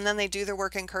cursive, and then they do their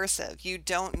work in cursive. You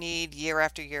don't need year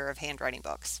after year of handwriting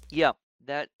books. Yeah,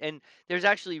 that. And there's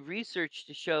actually research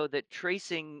to show that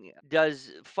tracing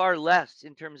does far less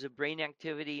in terms of brain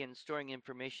activity and storing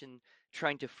information,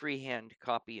 trying to freehand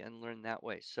copy and learn that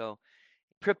way. So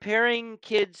preparing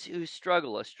kids who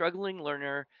struggle, a struggling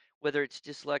learner, whether it's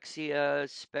dyslexia,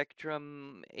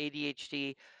 spectrum,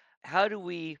 ADHD, how do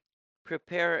we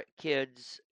prepare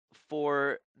kids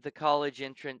for the college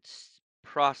entrance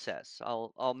process?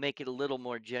 I'll make it a little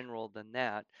more general than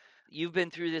that. You've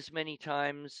been through this many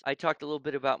times. I talked a little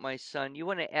bit about my son. You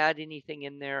want to add anything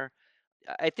in there?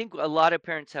 I think a lot of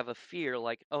parents have a fear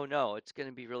like, oh no, it's going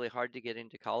to be really hard to get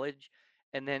into college,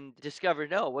 and then discover,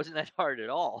 no, it wasn't that hard at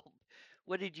all.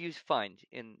 What did you find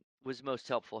in was most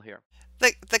helpful here?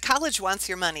 The college wants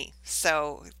your money,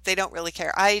 so they don't really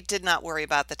care. I did not worry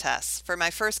about the tests. For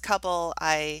my first couple,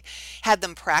 I had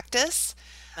them practice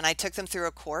and I took them through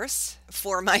a course.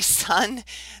 For my son,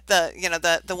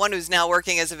 the one who's now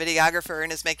working as a videographer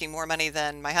and is making more money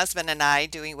than my husband and I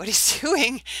doing what he's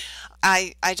doing,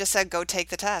 I just said go take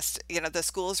the test. The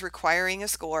school's requiring a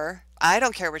score. I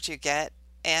don't care what you get.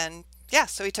 And yeah,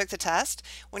 so he took the test.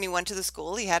 When he went to the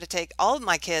school, he had to take all of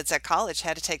my kids at college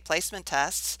had to take placement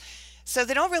tests. So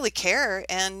they don't really care.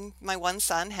 And my one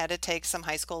son had to take some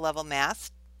high school level math.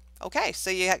 Okay, so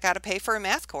you got to pay for a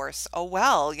math course. Oh,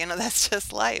 well, that's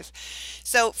just life.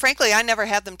 So, frankly, I never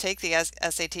had them take the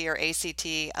SAT or ACT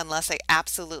unless they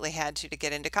absolutely had to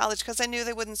get into college because I knew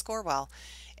they wouldn't score well.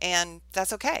 And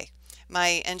that's okay.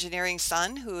 My engineering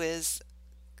son, who is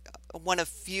one of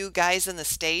few guys in the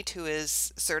state who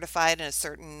is certified in a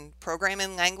certain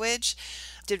programming language,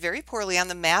 did very poorly on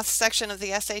the math section of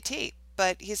the SAT.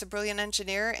 But he's a brilliant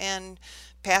engineer and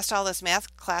passed all his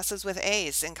math classes with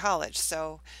A's in college.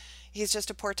 So he's just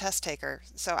a poor test taker.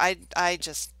 So I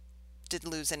just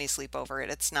didn't lose any sleep over it.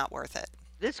 It's not worth it.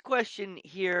 This question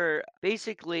here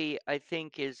basically, I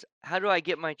think, is how do I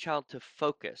get my child to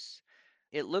focus?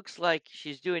 It looks like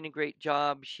she's doing a great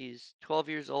job. She's 12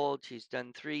 years old. She's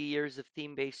done 3 years of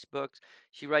theme-based books.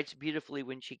 She writes beautifully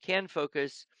when she can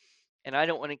focus, and I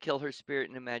don't want to kill her spirit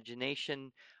and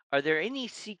imagination. Are there any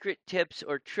secret tips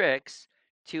or tricks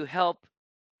to help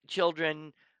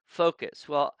children focus?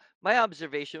 Well, my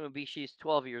observation would be she's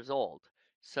 12 years old.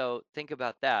 So think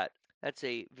about that. That's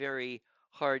a very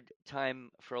hard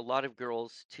time for a lot of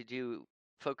girls to do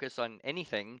focus on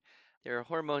anything. Their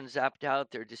hormones zapped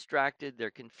out, they're distracted, they're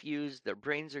confused, their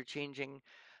brains are changing.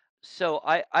 So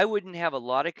I wouldn't have a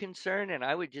lot of concern, and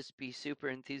I would just be super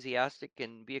enthusiastic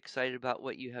and be excited about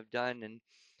what you have done,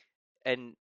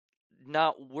 and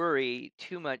not worry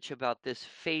too much about this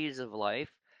phase of life.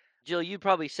 Jill, you'd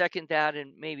probably second that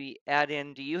and maybe add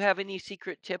in, do you have any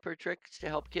secret tip or tricks to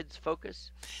help kids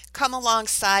focus? Come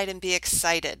alongside and be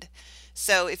excited.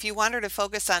 So if you want her to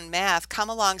focus on math, come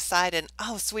alongside and,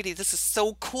 oh, sweetie, this is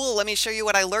so cool. Let me show you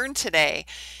what I learned today.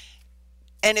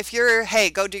 And if you're, hey,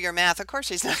 go do your math, of course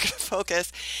she's not going to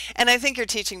focus. And I think your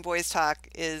Teaching Boys Talk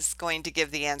is going to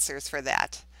give the answers for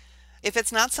that. If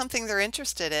it's not something they're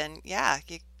interested in, yeah,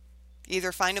 you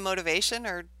either find a motivation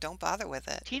or don't bother with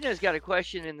it. Tina's got a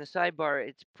question in the sidebar.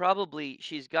 It's probably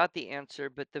she's got the answer,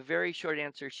 but the very short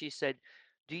answer, she said,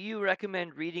 do you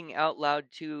recommend reading out loud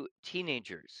to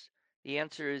teenagers? The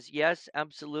answer is yes,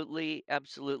 absolutely,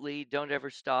 absolutely. Don't ever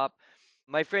stop.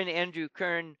 My friend Andrew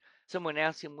Kern, someone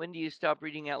asked him, when do you stop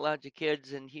reading out loud to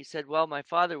kids? And he said, well, my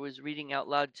father was reading out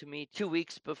loud to me 2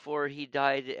 weeks before he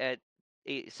died at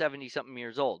 70 something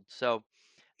years old. So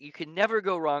you can never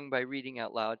go wrong by reading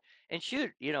out loud. And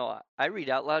shoot, I read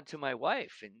out loud to my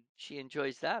wife and she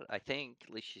enjoys that, I think.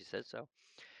 At least she says so.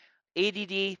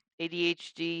 ADD,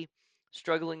 ADHD,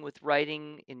 struggling with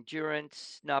writing,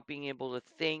 endurance, not being able to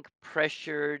think,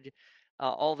 pressured,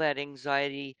 all that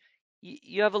anxiety.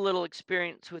 You have a little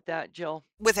experience with that, Jill?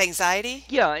 With anxiety,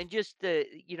 Yeah, and just the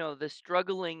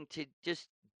struggling to just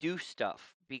do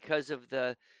stuff because of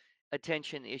the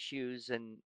attention issues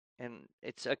and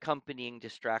its accompanying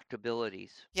distractibilities.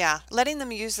 yeah, letting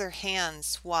them use their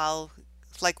hands while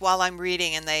I'm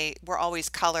reading and they were always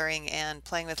coloring and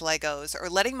playing with Legos, or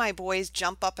letting my boys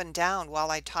jump up and down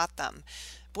while I taught them.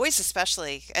 Boys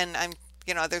especially, and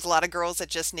there's a lot of girls that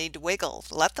just need to wiggle.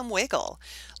 Let them wiggle.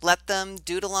 Let them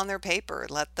doodle on their paper.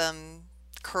 Let them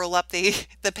curl up the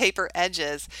the paper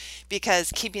edges,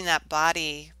 because keeping that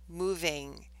body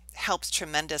moving helps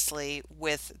tremendously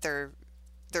with their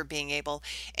being able.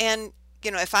 And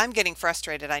if I'm getting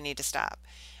frustrated, I need to stop,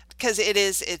 because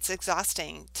it's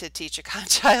exhausting to teach a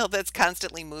child that's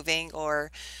constantly moving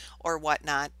or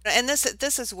whatnot. And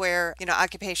this is where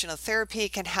occupational therapy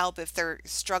can help if they're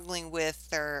struggling with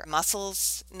their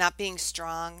muscles not being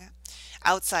strong.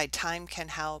 Outside time can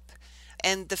help.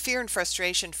 And the fear and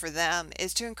frustration for them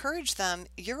is to encourage them,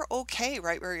 you're okay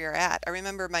right where you're at. I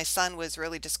remember my son was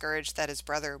really discouraged that his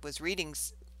brother was reading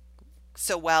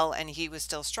so well and he was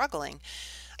still struggling.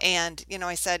 And,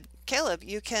 I said, Caleb,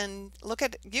 you can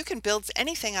build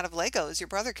anything out of Legos. Your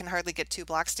brother can hardly get two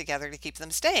blocks together to keep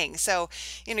them staying. So,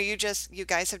 you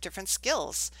guys have different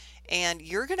skills and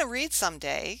you're going to read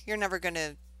someday. You're never going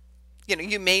to,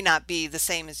 you may not be the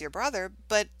same as your brother,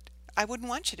 but I wouldn't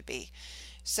want you to be.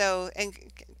 So, and,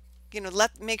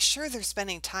 make sure they're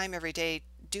spending time every day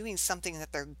doing something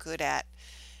that they're good at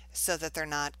so that they're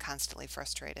not constantly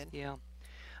frustrated. Yeah.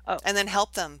 Uh, And then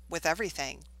help them with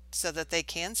everything so that they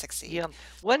can Yeah. succeed.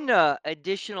 One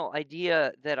additional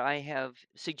idea that I have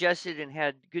suggested and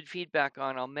had good feedback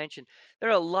on, I'll mention. There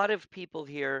are a lot of people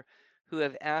here who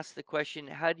have asked the question,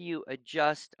 how do you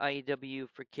adjust IEW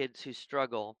for kids who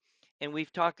struggle? And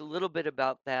we've talked a little bit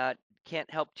about that.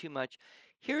 Can't help too much.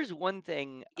 Here's one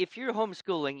thing. If you're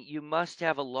homeschooling, you must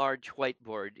have a large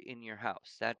whiteboard in your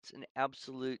house. That's an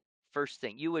absolute first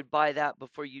thing. You would buy that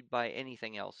before you'd buy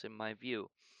anything else, in my view.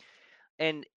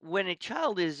 And when a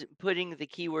child is putting the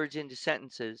keywords into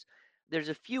sentences, there's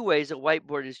a few ways a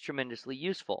whiteboard is tremendously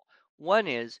useful. One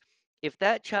is if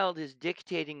that child is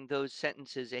dictating those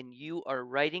sentences and you are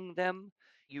writing them,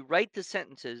 you write the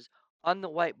sentences on the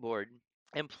whiteboard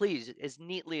and please, as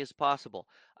neatly as possible.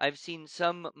 I've seen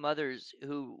some mothers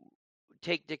who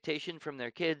take dictation from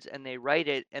their kids and they write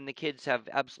it, and the kids have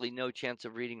absolutely no chance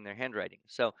of reading their handwriting.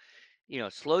 So,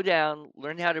 slow down,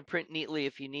 learn how to print neatly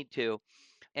if you need to,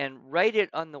 and write it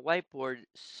on the whiteboard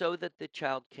so that the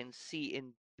child can see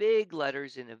in big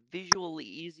letters in a visually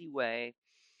easy way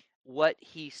what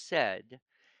he said.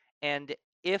 And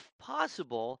if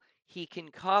possible, he can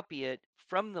copy it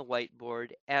from the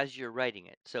whiteboard as you're writing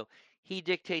it. So he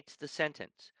dictates the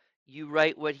sentence. You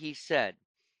write what he said.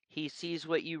 He sees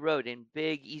what you wrote in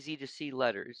big, easy to see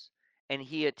letters, and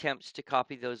he attempts to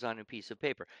copy those on a piece of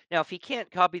paper. Now, if he can't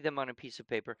copy them on a piece of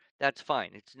paper, that's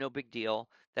fine. It's no big deal.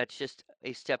 That's just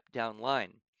a step down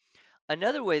line.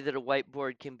 Another way that a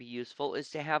whiteboard can be useful is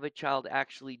to have a child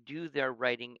actually do their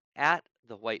writing at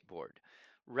the whiteboard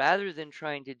rather than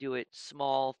trying to do it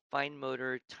small, fine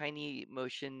motor, tiny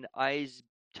motion, eyes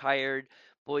tired.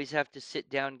 Boys have to sit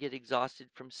down, get exhausted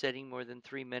from sitting more than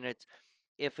 3 minutes.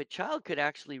 If a child could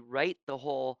actually write the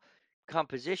whole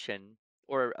composition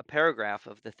or a paragraph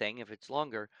of the thing, if it's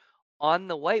longer, on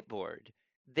the whiteboard,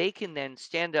 they can then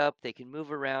stand up, they can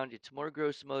move around, it's more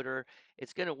gross motor,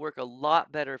 it's going to work a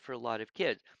lot better for a lot of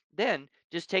kids. Then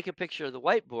just take a picture of the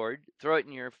whiteboard, throw it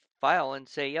in your file, and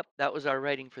say, yep, that was our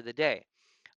writing for the day.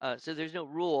 So there's no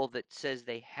rule that says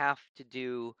they have to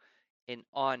do an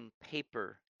on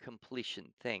paper completion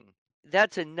thing.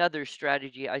 That's another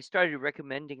strategy. I started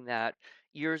recommending that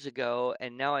years ago,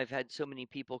 and now I've had so many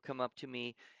people come up to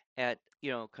me at,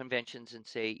 conventions and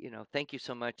say, thank you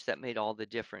so much. That made all the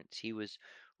difference. He was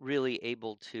really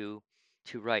able to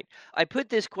write. I put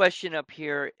this question up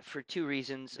here for two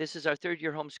reasons. This is our third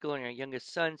year homeschooling. Our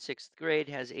youngest son, sixth grade,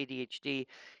 has ADHD.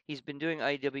 He's been doing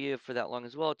IEW for that long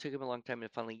as well. It took him a long time to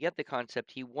finally get the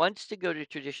concept. He wants to go to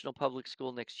traditional public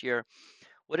school next year.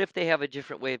 What if they have a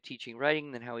different way of teaching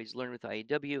writing than how he's learned with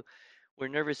IEW? We're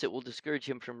nervous it will discourage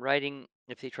him from writing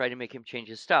if they try to make him change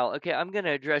his style. Okay, I'm going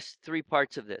to address three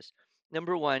parts of this.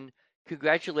 Number one,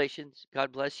 congratulations.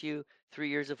 God bless you. 3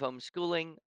 years of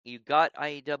homeschooling. You got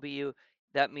IEW.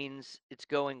 That means it's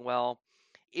going well.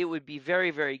 It would be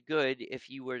very, very good if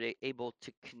you were able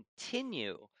to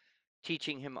continue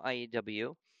teaching him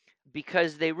IEW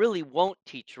because they really won't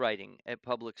teach writing at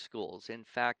public schools. In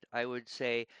fact, I would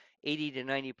say 80 to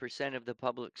 90% of the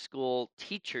public school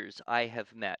teachers I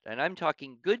have met, and I'm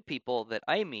talking good people that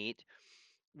I meet,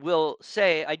 will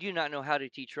say, I do not know how to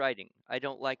teach writing. I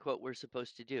don't like what we're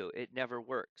supposed to do. It never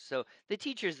works. So the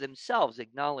teachers themselves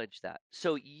acknowledge that.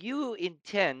 So you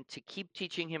intend to keep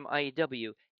teaching him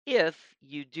IEW if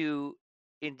you do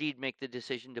indeed make the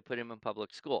decision to put him in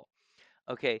public school.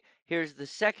 Okay, here's the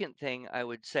second thing I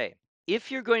would say.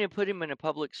 If you're going to put him in a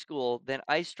public school, then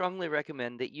I strongly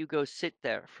recommend that you go sit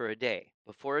there for a day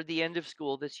before the end of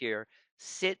school this year.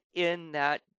 Sit in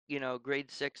that, grade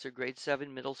 6 or grade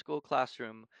 7 middle school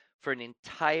classroom for an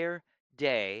entire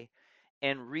day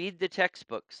and read the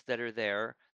textbooks that are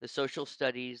there, the social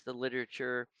studies, the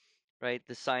literature, right?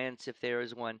 The science, if there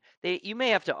is one. You may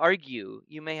have to argue,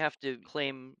 you may have to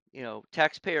claim,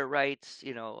 taxpayer rights,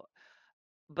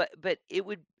 but it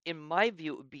would, in my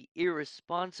view, it would be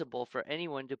irresponsible for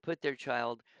anyone to put their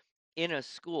child in a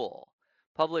school,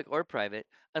 public or private,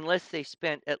 unless they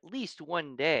spent at least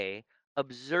one day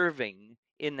observing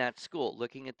in that school,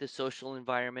 looking at the social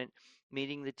environment,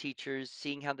 meeting the teachers,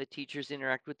 seeing how the teachers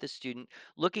interact with the student,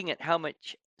 looking at how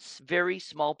much very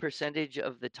small percentage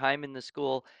of the time in the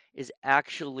school is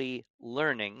actually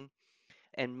learning,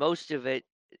 and most of it,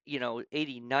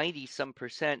 80, 90 some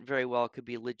percent very well could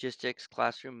be logistics,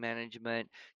 classroom management,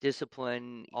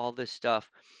 discipline, all this stuff.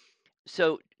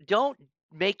 So don't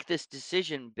make this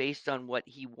decision based on what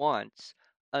he wants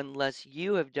unless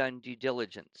you have done due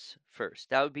diligence first.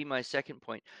 That would be my second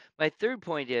point. My third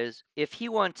point is if he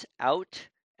wants out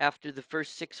after the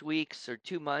first 6 weeks or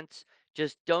 2 months,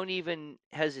 just don't even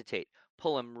hesitate.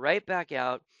 Pull him right back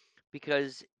out,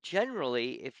 because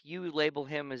generally, if you label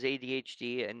him as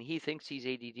ADHD and he thinks he's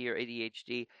ADD or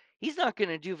ADHD, he's not going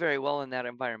to do very well in that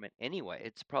environment anyway.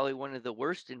 It's probably one of the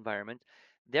worst environments.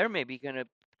 They're maybe going to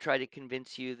try to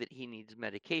convince you that he needs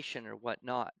medication or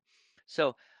whatnot.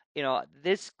 So,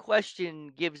 this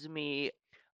question gives me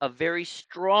a very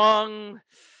strong,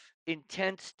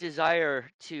 intense desire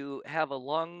to have a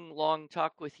long, long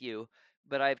talk with you,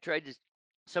 but I've tried to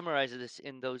summarize this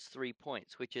in those 3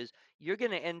 points, which is you're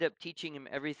going to end up teaching him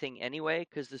everything anyway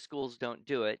because the schools don't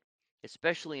do it,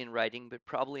 especially in writing, but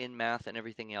probably in math and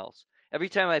everything else. Every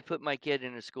time I put my kid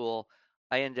in a school,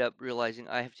 I end up realizing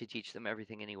I have to teach them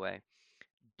everything anyway.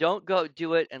 Don't go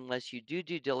do it unless you do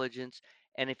due diligence.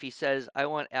 And if he says, I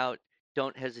want out,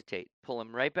 don't hesitate. Pull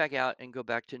him right back out and go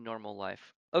back to normal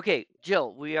life. Okay,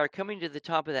 Jill, we are coming to the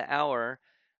top of the hour.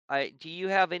 Do you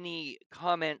have any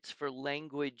comments for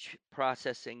language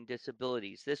processing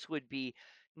disabilities? This would be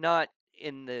not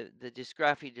in the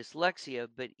dysgraphia dyslexia,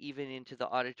 but even into the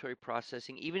auditory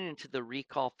processing, even into the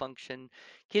recall function.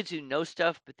 Kids who know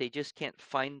stuff, but they just can't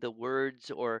find the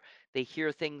words, or they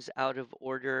hear things out of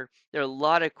order. There are a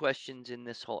lot of questions in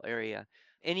this whole area.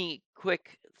 Any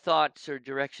quick thoughts or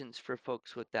directions for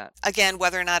folks with that? Again,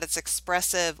 whether or not it's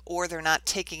expressive or they're not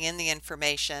taking in the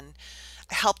information,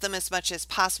 help them as much as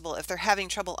possible. If they're having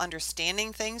trouble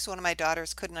understanding things, one of my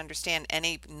daughters couldn't understand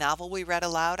any novel we read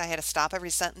aloud. I had to stop every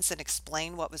sentence and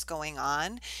explain what was going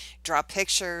on, draw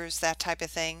pictures, that type of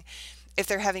thing. If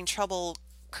they're having trouble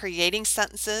creating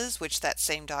sentences, which that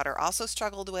same daughter also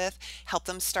struggled with, help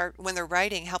them start when they're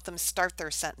writing, help them start their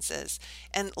sentences.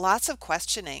 And lots of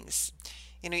questionings.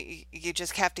 You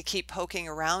just have to keep poking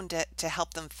around it to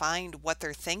help them find what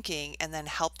they're thinking and then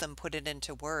help them put it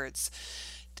into words.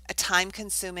 Time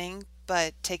consuming,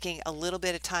 but taking a little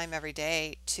bit of time every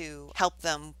day to help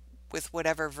them with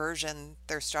whatever version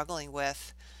they're struggling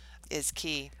with is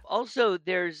key. Also,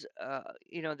 there's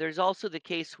also the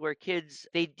case where kids,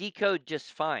 they decode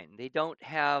just fine. They don't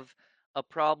have a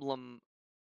problem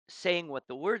saying what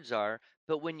the words are,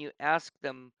 but when you ask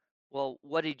them, well,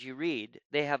 what did you read?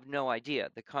 They have no idea.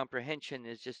 The comprehension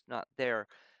is just not there.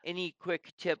 Any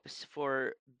quick tips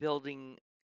for building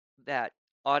that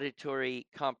auditory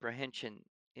comprehension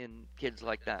in kids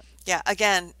like that? Yeah,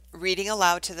 again, reading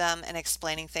aloud to them and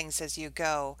explaining things as you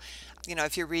go.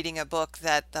 If you're reading a book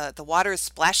that the water is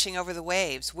splashing over the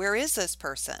waves, where is this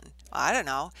person? I don't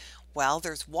know. Well,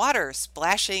 there's water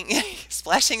splashing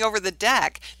splashing over the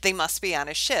deck. They must be on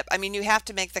a ship. I mean, you have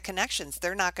to make the connections.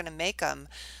 They're not going to make them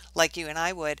like you and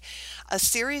I would. A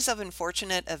series of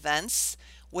unfortunate events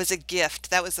was a gift.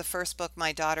 That was the first book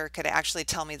my daughter could actually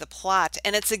tell me the plot.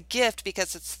 And it's a gift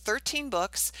because it's 13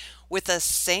 books with the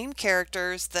same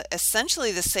characters,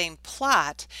 essentially the same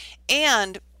plot.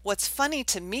 And what's funny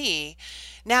to me,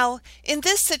 now in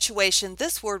this situation,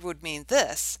 this word would mean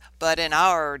this, but in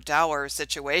our dour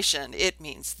situation, it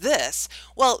means this.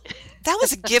 Well, that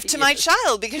was a gift to my Yes,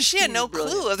 child because she had he's no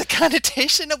brilliant. clue of the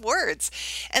connotation of words.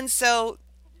 And so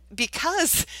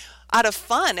because out of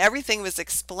fun, everything was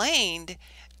explained.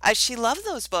 She loved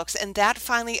those books, and that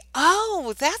finally,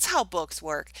 oh, that's how books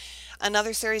work.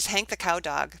 Another series, Hank the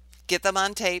Cowdog. Get them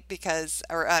on tape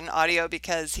or on audio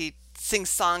because he sings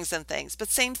songs and things. But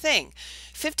same thing,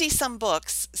 50 some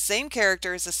books, same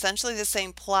characters, essentially the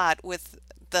same plot, with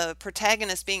the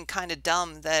protagonist being kind of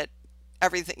dumb that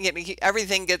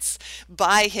everything gets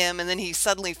by him, and then he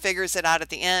suddenly figures it out at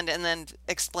the end and then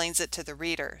explains it to the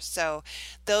reader. So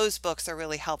those books are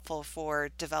really helpful for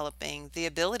developing the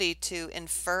ability to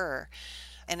infer,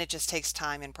 and it just takes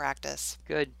time and practice.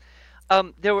 Good.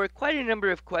 There were quite a number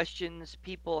of questions.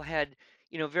 People had,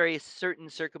 various certain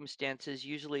circumstances,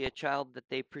 usually a child that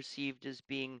they perceived as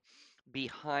being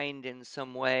behind in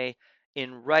some way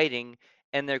in writing.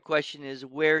 And their question is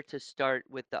where to start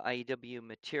with the IEW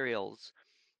materials.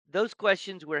 Those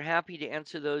questions, we're happy to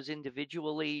answer those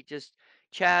individually. Just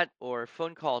chat or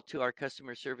phone call to our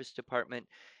customer service department.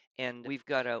 And we've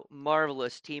got a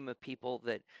marvelous team of people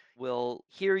that will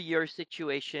hear your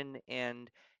situation and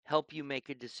help you make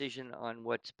a decision on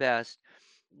what's best.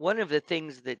 One of the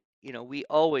things that, we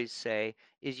always say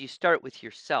is you start with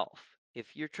yourself.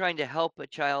 If you're trying to help a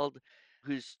child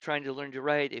who's trying to learn to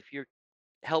write, if you're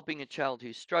helping a child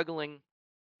who's struggling,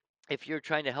 if you're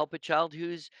trying to help a child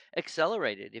who's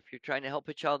accelerated, if you're trying to help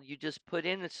a child you just put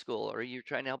in a school, or you're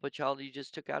trying to help a child you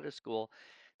just took out of school,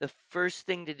 the first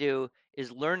thing to do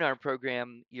is learn our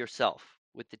program yourself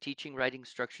with the Teaching Writing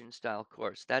Structure and Style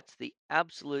course. That's the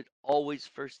absolute always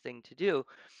first thing to do,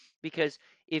 because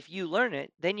if you learn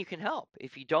it, then you can help.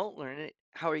 If you don't learn it,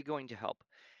 how are you going to help?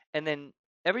 And then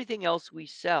everything else we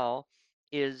sell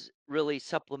is really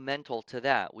supplemental to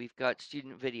that. We've got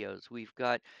student videos, we've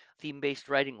got theme-based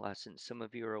writing lessons, some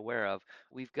of you are aware of.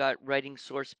 We've got writing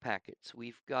source packets.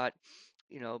 We've got,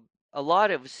 you know, a lot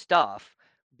of stuff,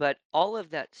 but all of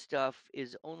that stuff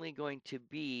is only going to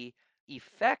be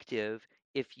effective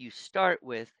if you start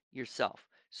with yourself.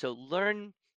 So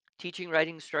learn teaching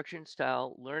writing structure and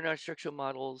style, learn our structural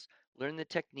models, learn the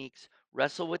techniques,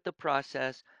 wrestle with the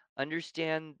process,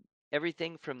 understand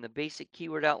everything from the basic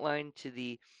keyword outline to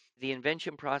the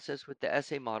invention process with the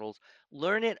essay models.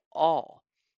 Learn it all.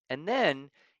 And then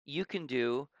you can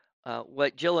do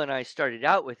what Jill and I started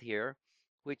out with here,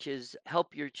 which is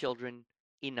help your children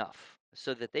enough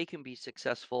so that they can be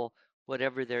successful,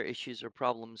 whatever their issues or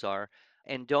problems are.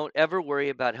 And don't ever worry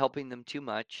about helping them too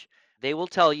much. They will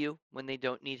tell you when they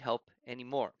don't need help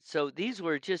anymore. So these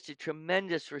were just a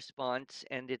tremendous response,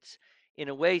 and it's in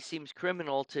a way seems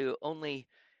criminal to only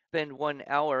spend 1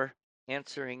 hour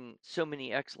answering so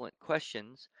many excellent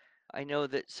questions. I know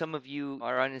that some of you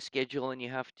are on a schedule and you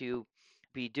have to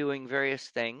be doing various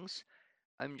things.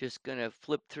 I'm just going to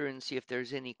flip through and see if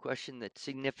there's any question that's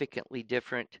significantly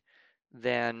different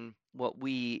than what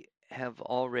we have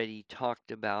already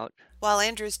talked about. While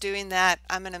Andrew's doing that,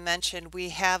 I'm going to mention we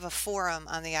have a forum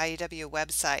on the IEW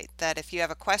website that if you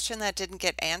have a question that didn't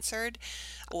get answered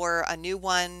or a new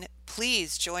one,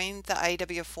 please join the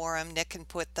IEW forum. Nick can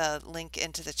put the link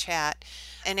into the chat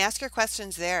and ask your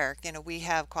questions there. We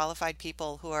have qualified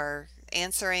people who are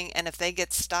answering, and if they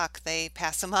get stuck, they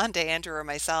pass them on to Andrew or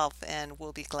myself, and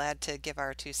we'll be glad to give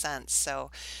our 2 cents.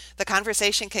 So the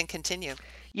conversation can continue.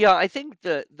 Yeah, I think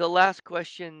the last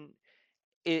question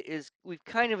is we've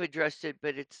kind of addressed it,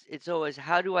 but it's always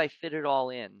how do I fit it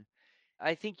all in?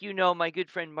 I think my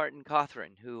good friend Martin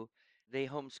Cothran, who they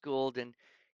homeschooled, and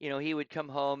he would come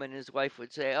home and his wife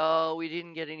would say, "Oh, we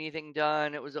didn't get anything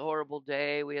done. It was a horrible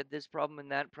day. We had this problem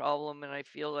and that problem, and I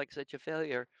feel like such a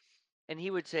failure." And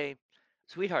he would say,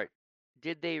 "Sweetheart,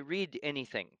 did they read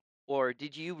anything? Or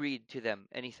did you read to them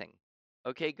anything?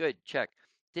 Okay, good. Check.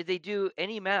 Did they do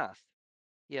any math?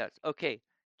 Yes. Okay,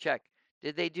 check.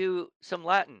 Did they do some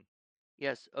Latin?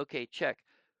 Yes. Okay, check.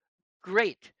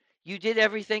 Great. You did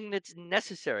everything that's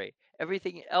necessary.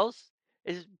 Everything else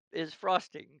is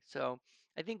frosting. So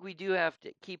I think we do have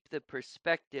to keep the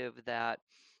perspective that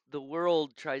the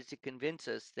world tries to convince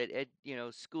us that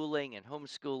schooling and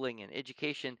homeschooling and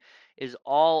education is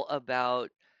all about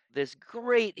this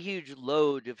great huge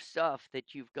load of stuff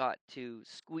that you've got to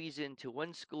squeeze into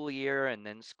one school year and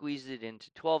then squeeze it into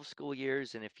 12 school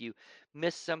years, and if you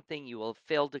miss something you will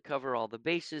fail to cover all the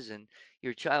bases and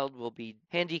your child will be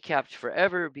handicapped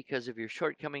forever because of your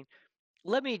shortcoming.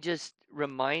 Let me just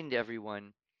remind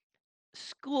everyone,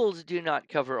 schools do not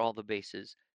cover all the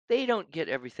bases. They don't get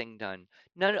everything done.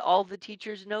 Not all the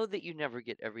teachers know that you never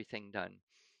get everything done.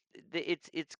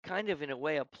 It's kind of in a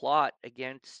way a plot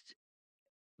against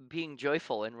being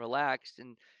joyful and relaxed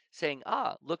and saying,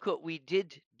 look what we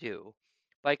did do,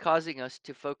 by causing us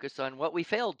to focus on what we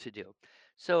failed to do.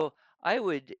 So I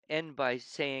would end by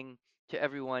saying to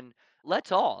everyone,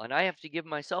 let's all, and I have to give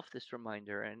myself this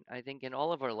reminder, and I think in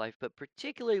all of our life, but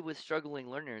particularly with struggling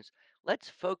learners, let's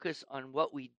focus on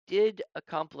what we did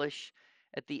accomplish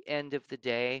at the end of the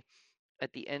day,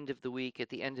 at the end of the week, at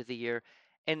the end of the year,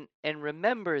 and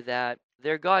remember that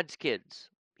they're God's kids.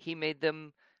 He made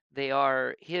them, they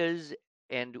are his,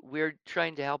 and we're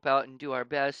trying to help out and do our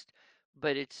best,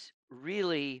 but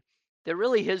they're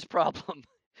really his problem.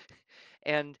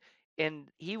 and and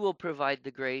he will provide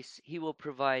the grace, he will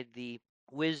provide the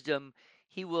wisdom,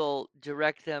 he will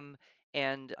direct them.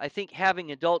 And I think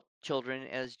having adult children,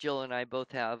 as Jill and I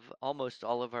both have, almost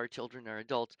all of our children are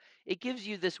adults, it gives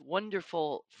you this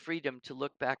wonderful freedom to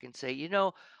look back and say,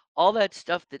 all that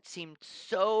stuff that seemed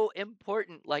so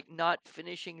important, like not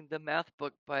finishing the math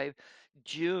book by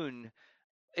June,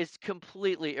 is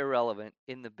completely irrelevant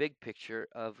in the big picture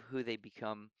of who they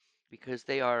become, because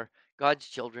they are God's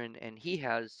children and he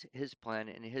has his plan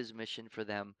and his mission for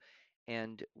them.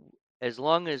 And as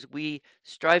long as we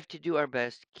strive to do our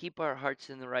best, keep our hearts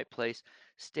in the right place,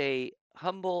 stay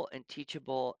humble and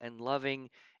teachable and loving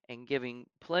and giving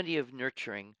plenty of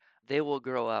nurturing, they will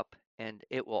grow up and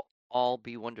it will all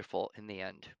be wonderful in the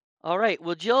end. All right.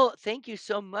 Well, Jill, thank you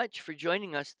so much for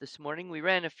joining us this morning. We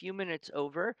ran a few minutes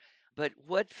over, but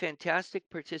what fantastic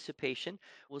participation.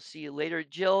 We'll see you later.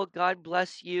 Jill, God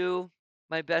bless you.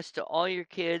 My best to all your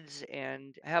kids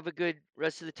and have a good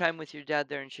rest of the time with your dad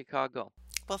there in Chicago.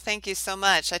 Well, thank you so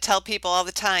much. I tell people all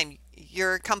the time,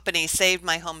 your company saved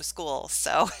my homeschool,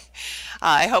 so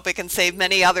I hope it can save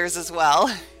many others as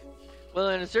well. Well,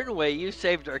 in a certain way, you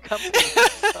saved our company.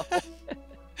 So,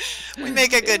 We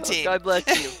make a good team. God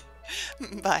bless you.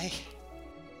 Bye.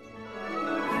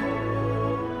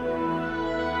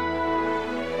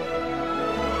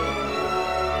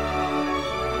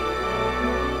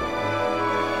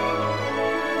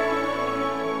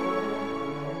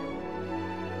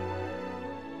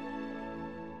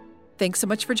 Thanks so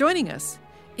much for joining us.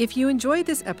 If you enjoyed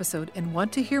this episode and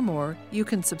want to hear more, you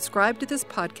can subscribe to this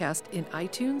podcast in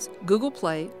iTunes, Google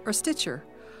Play, or Stitcher,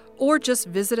 or just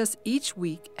visit us each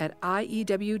week at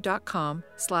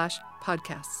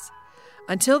iew.com/podcasts.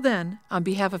 Until then, on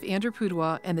behalf of Andrew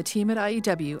Pudewa and the team at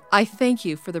IEW, I thank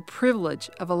you for the privilege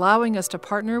of allowing us to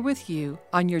partner with you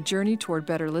on your journey toward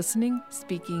better listening,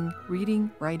 speaking,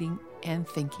 reading, writing, and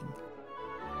thinking.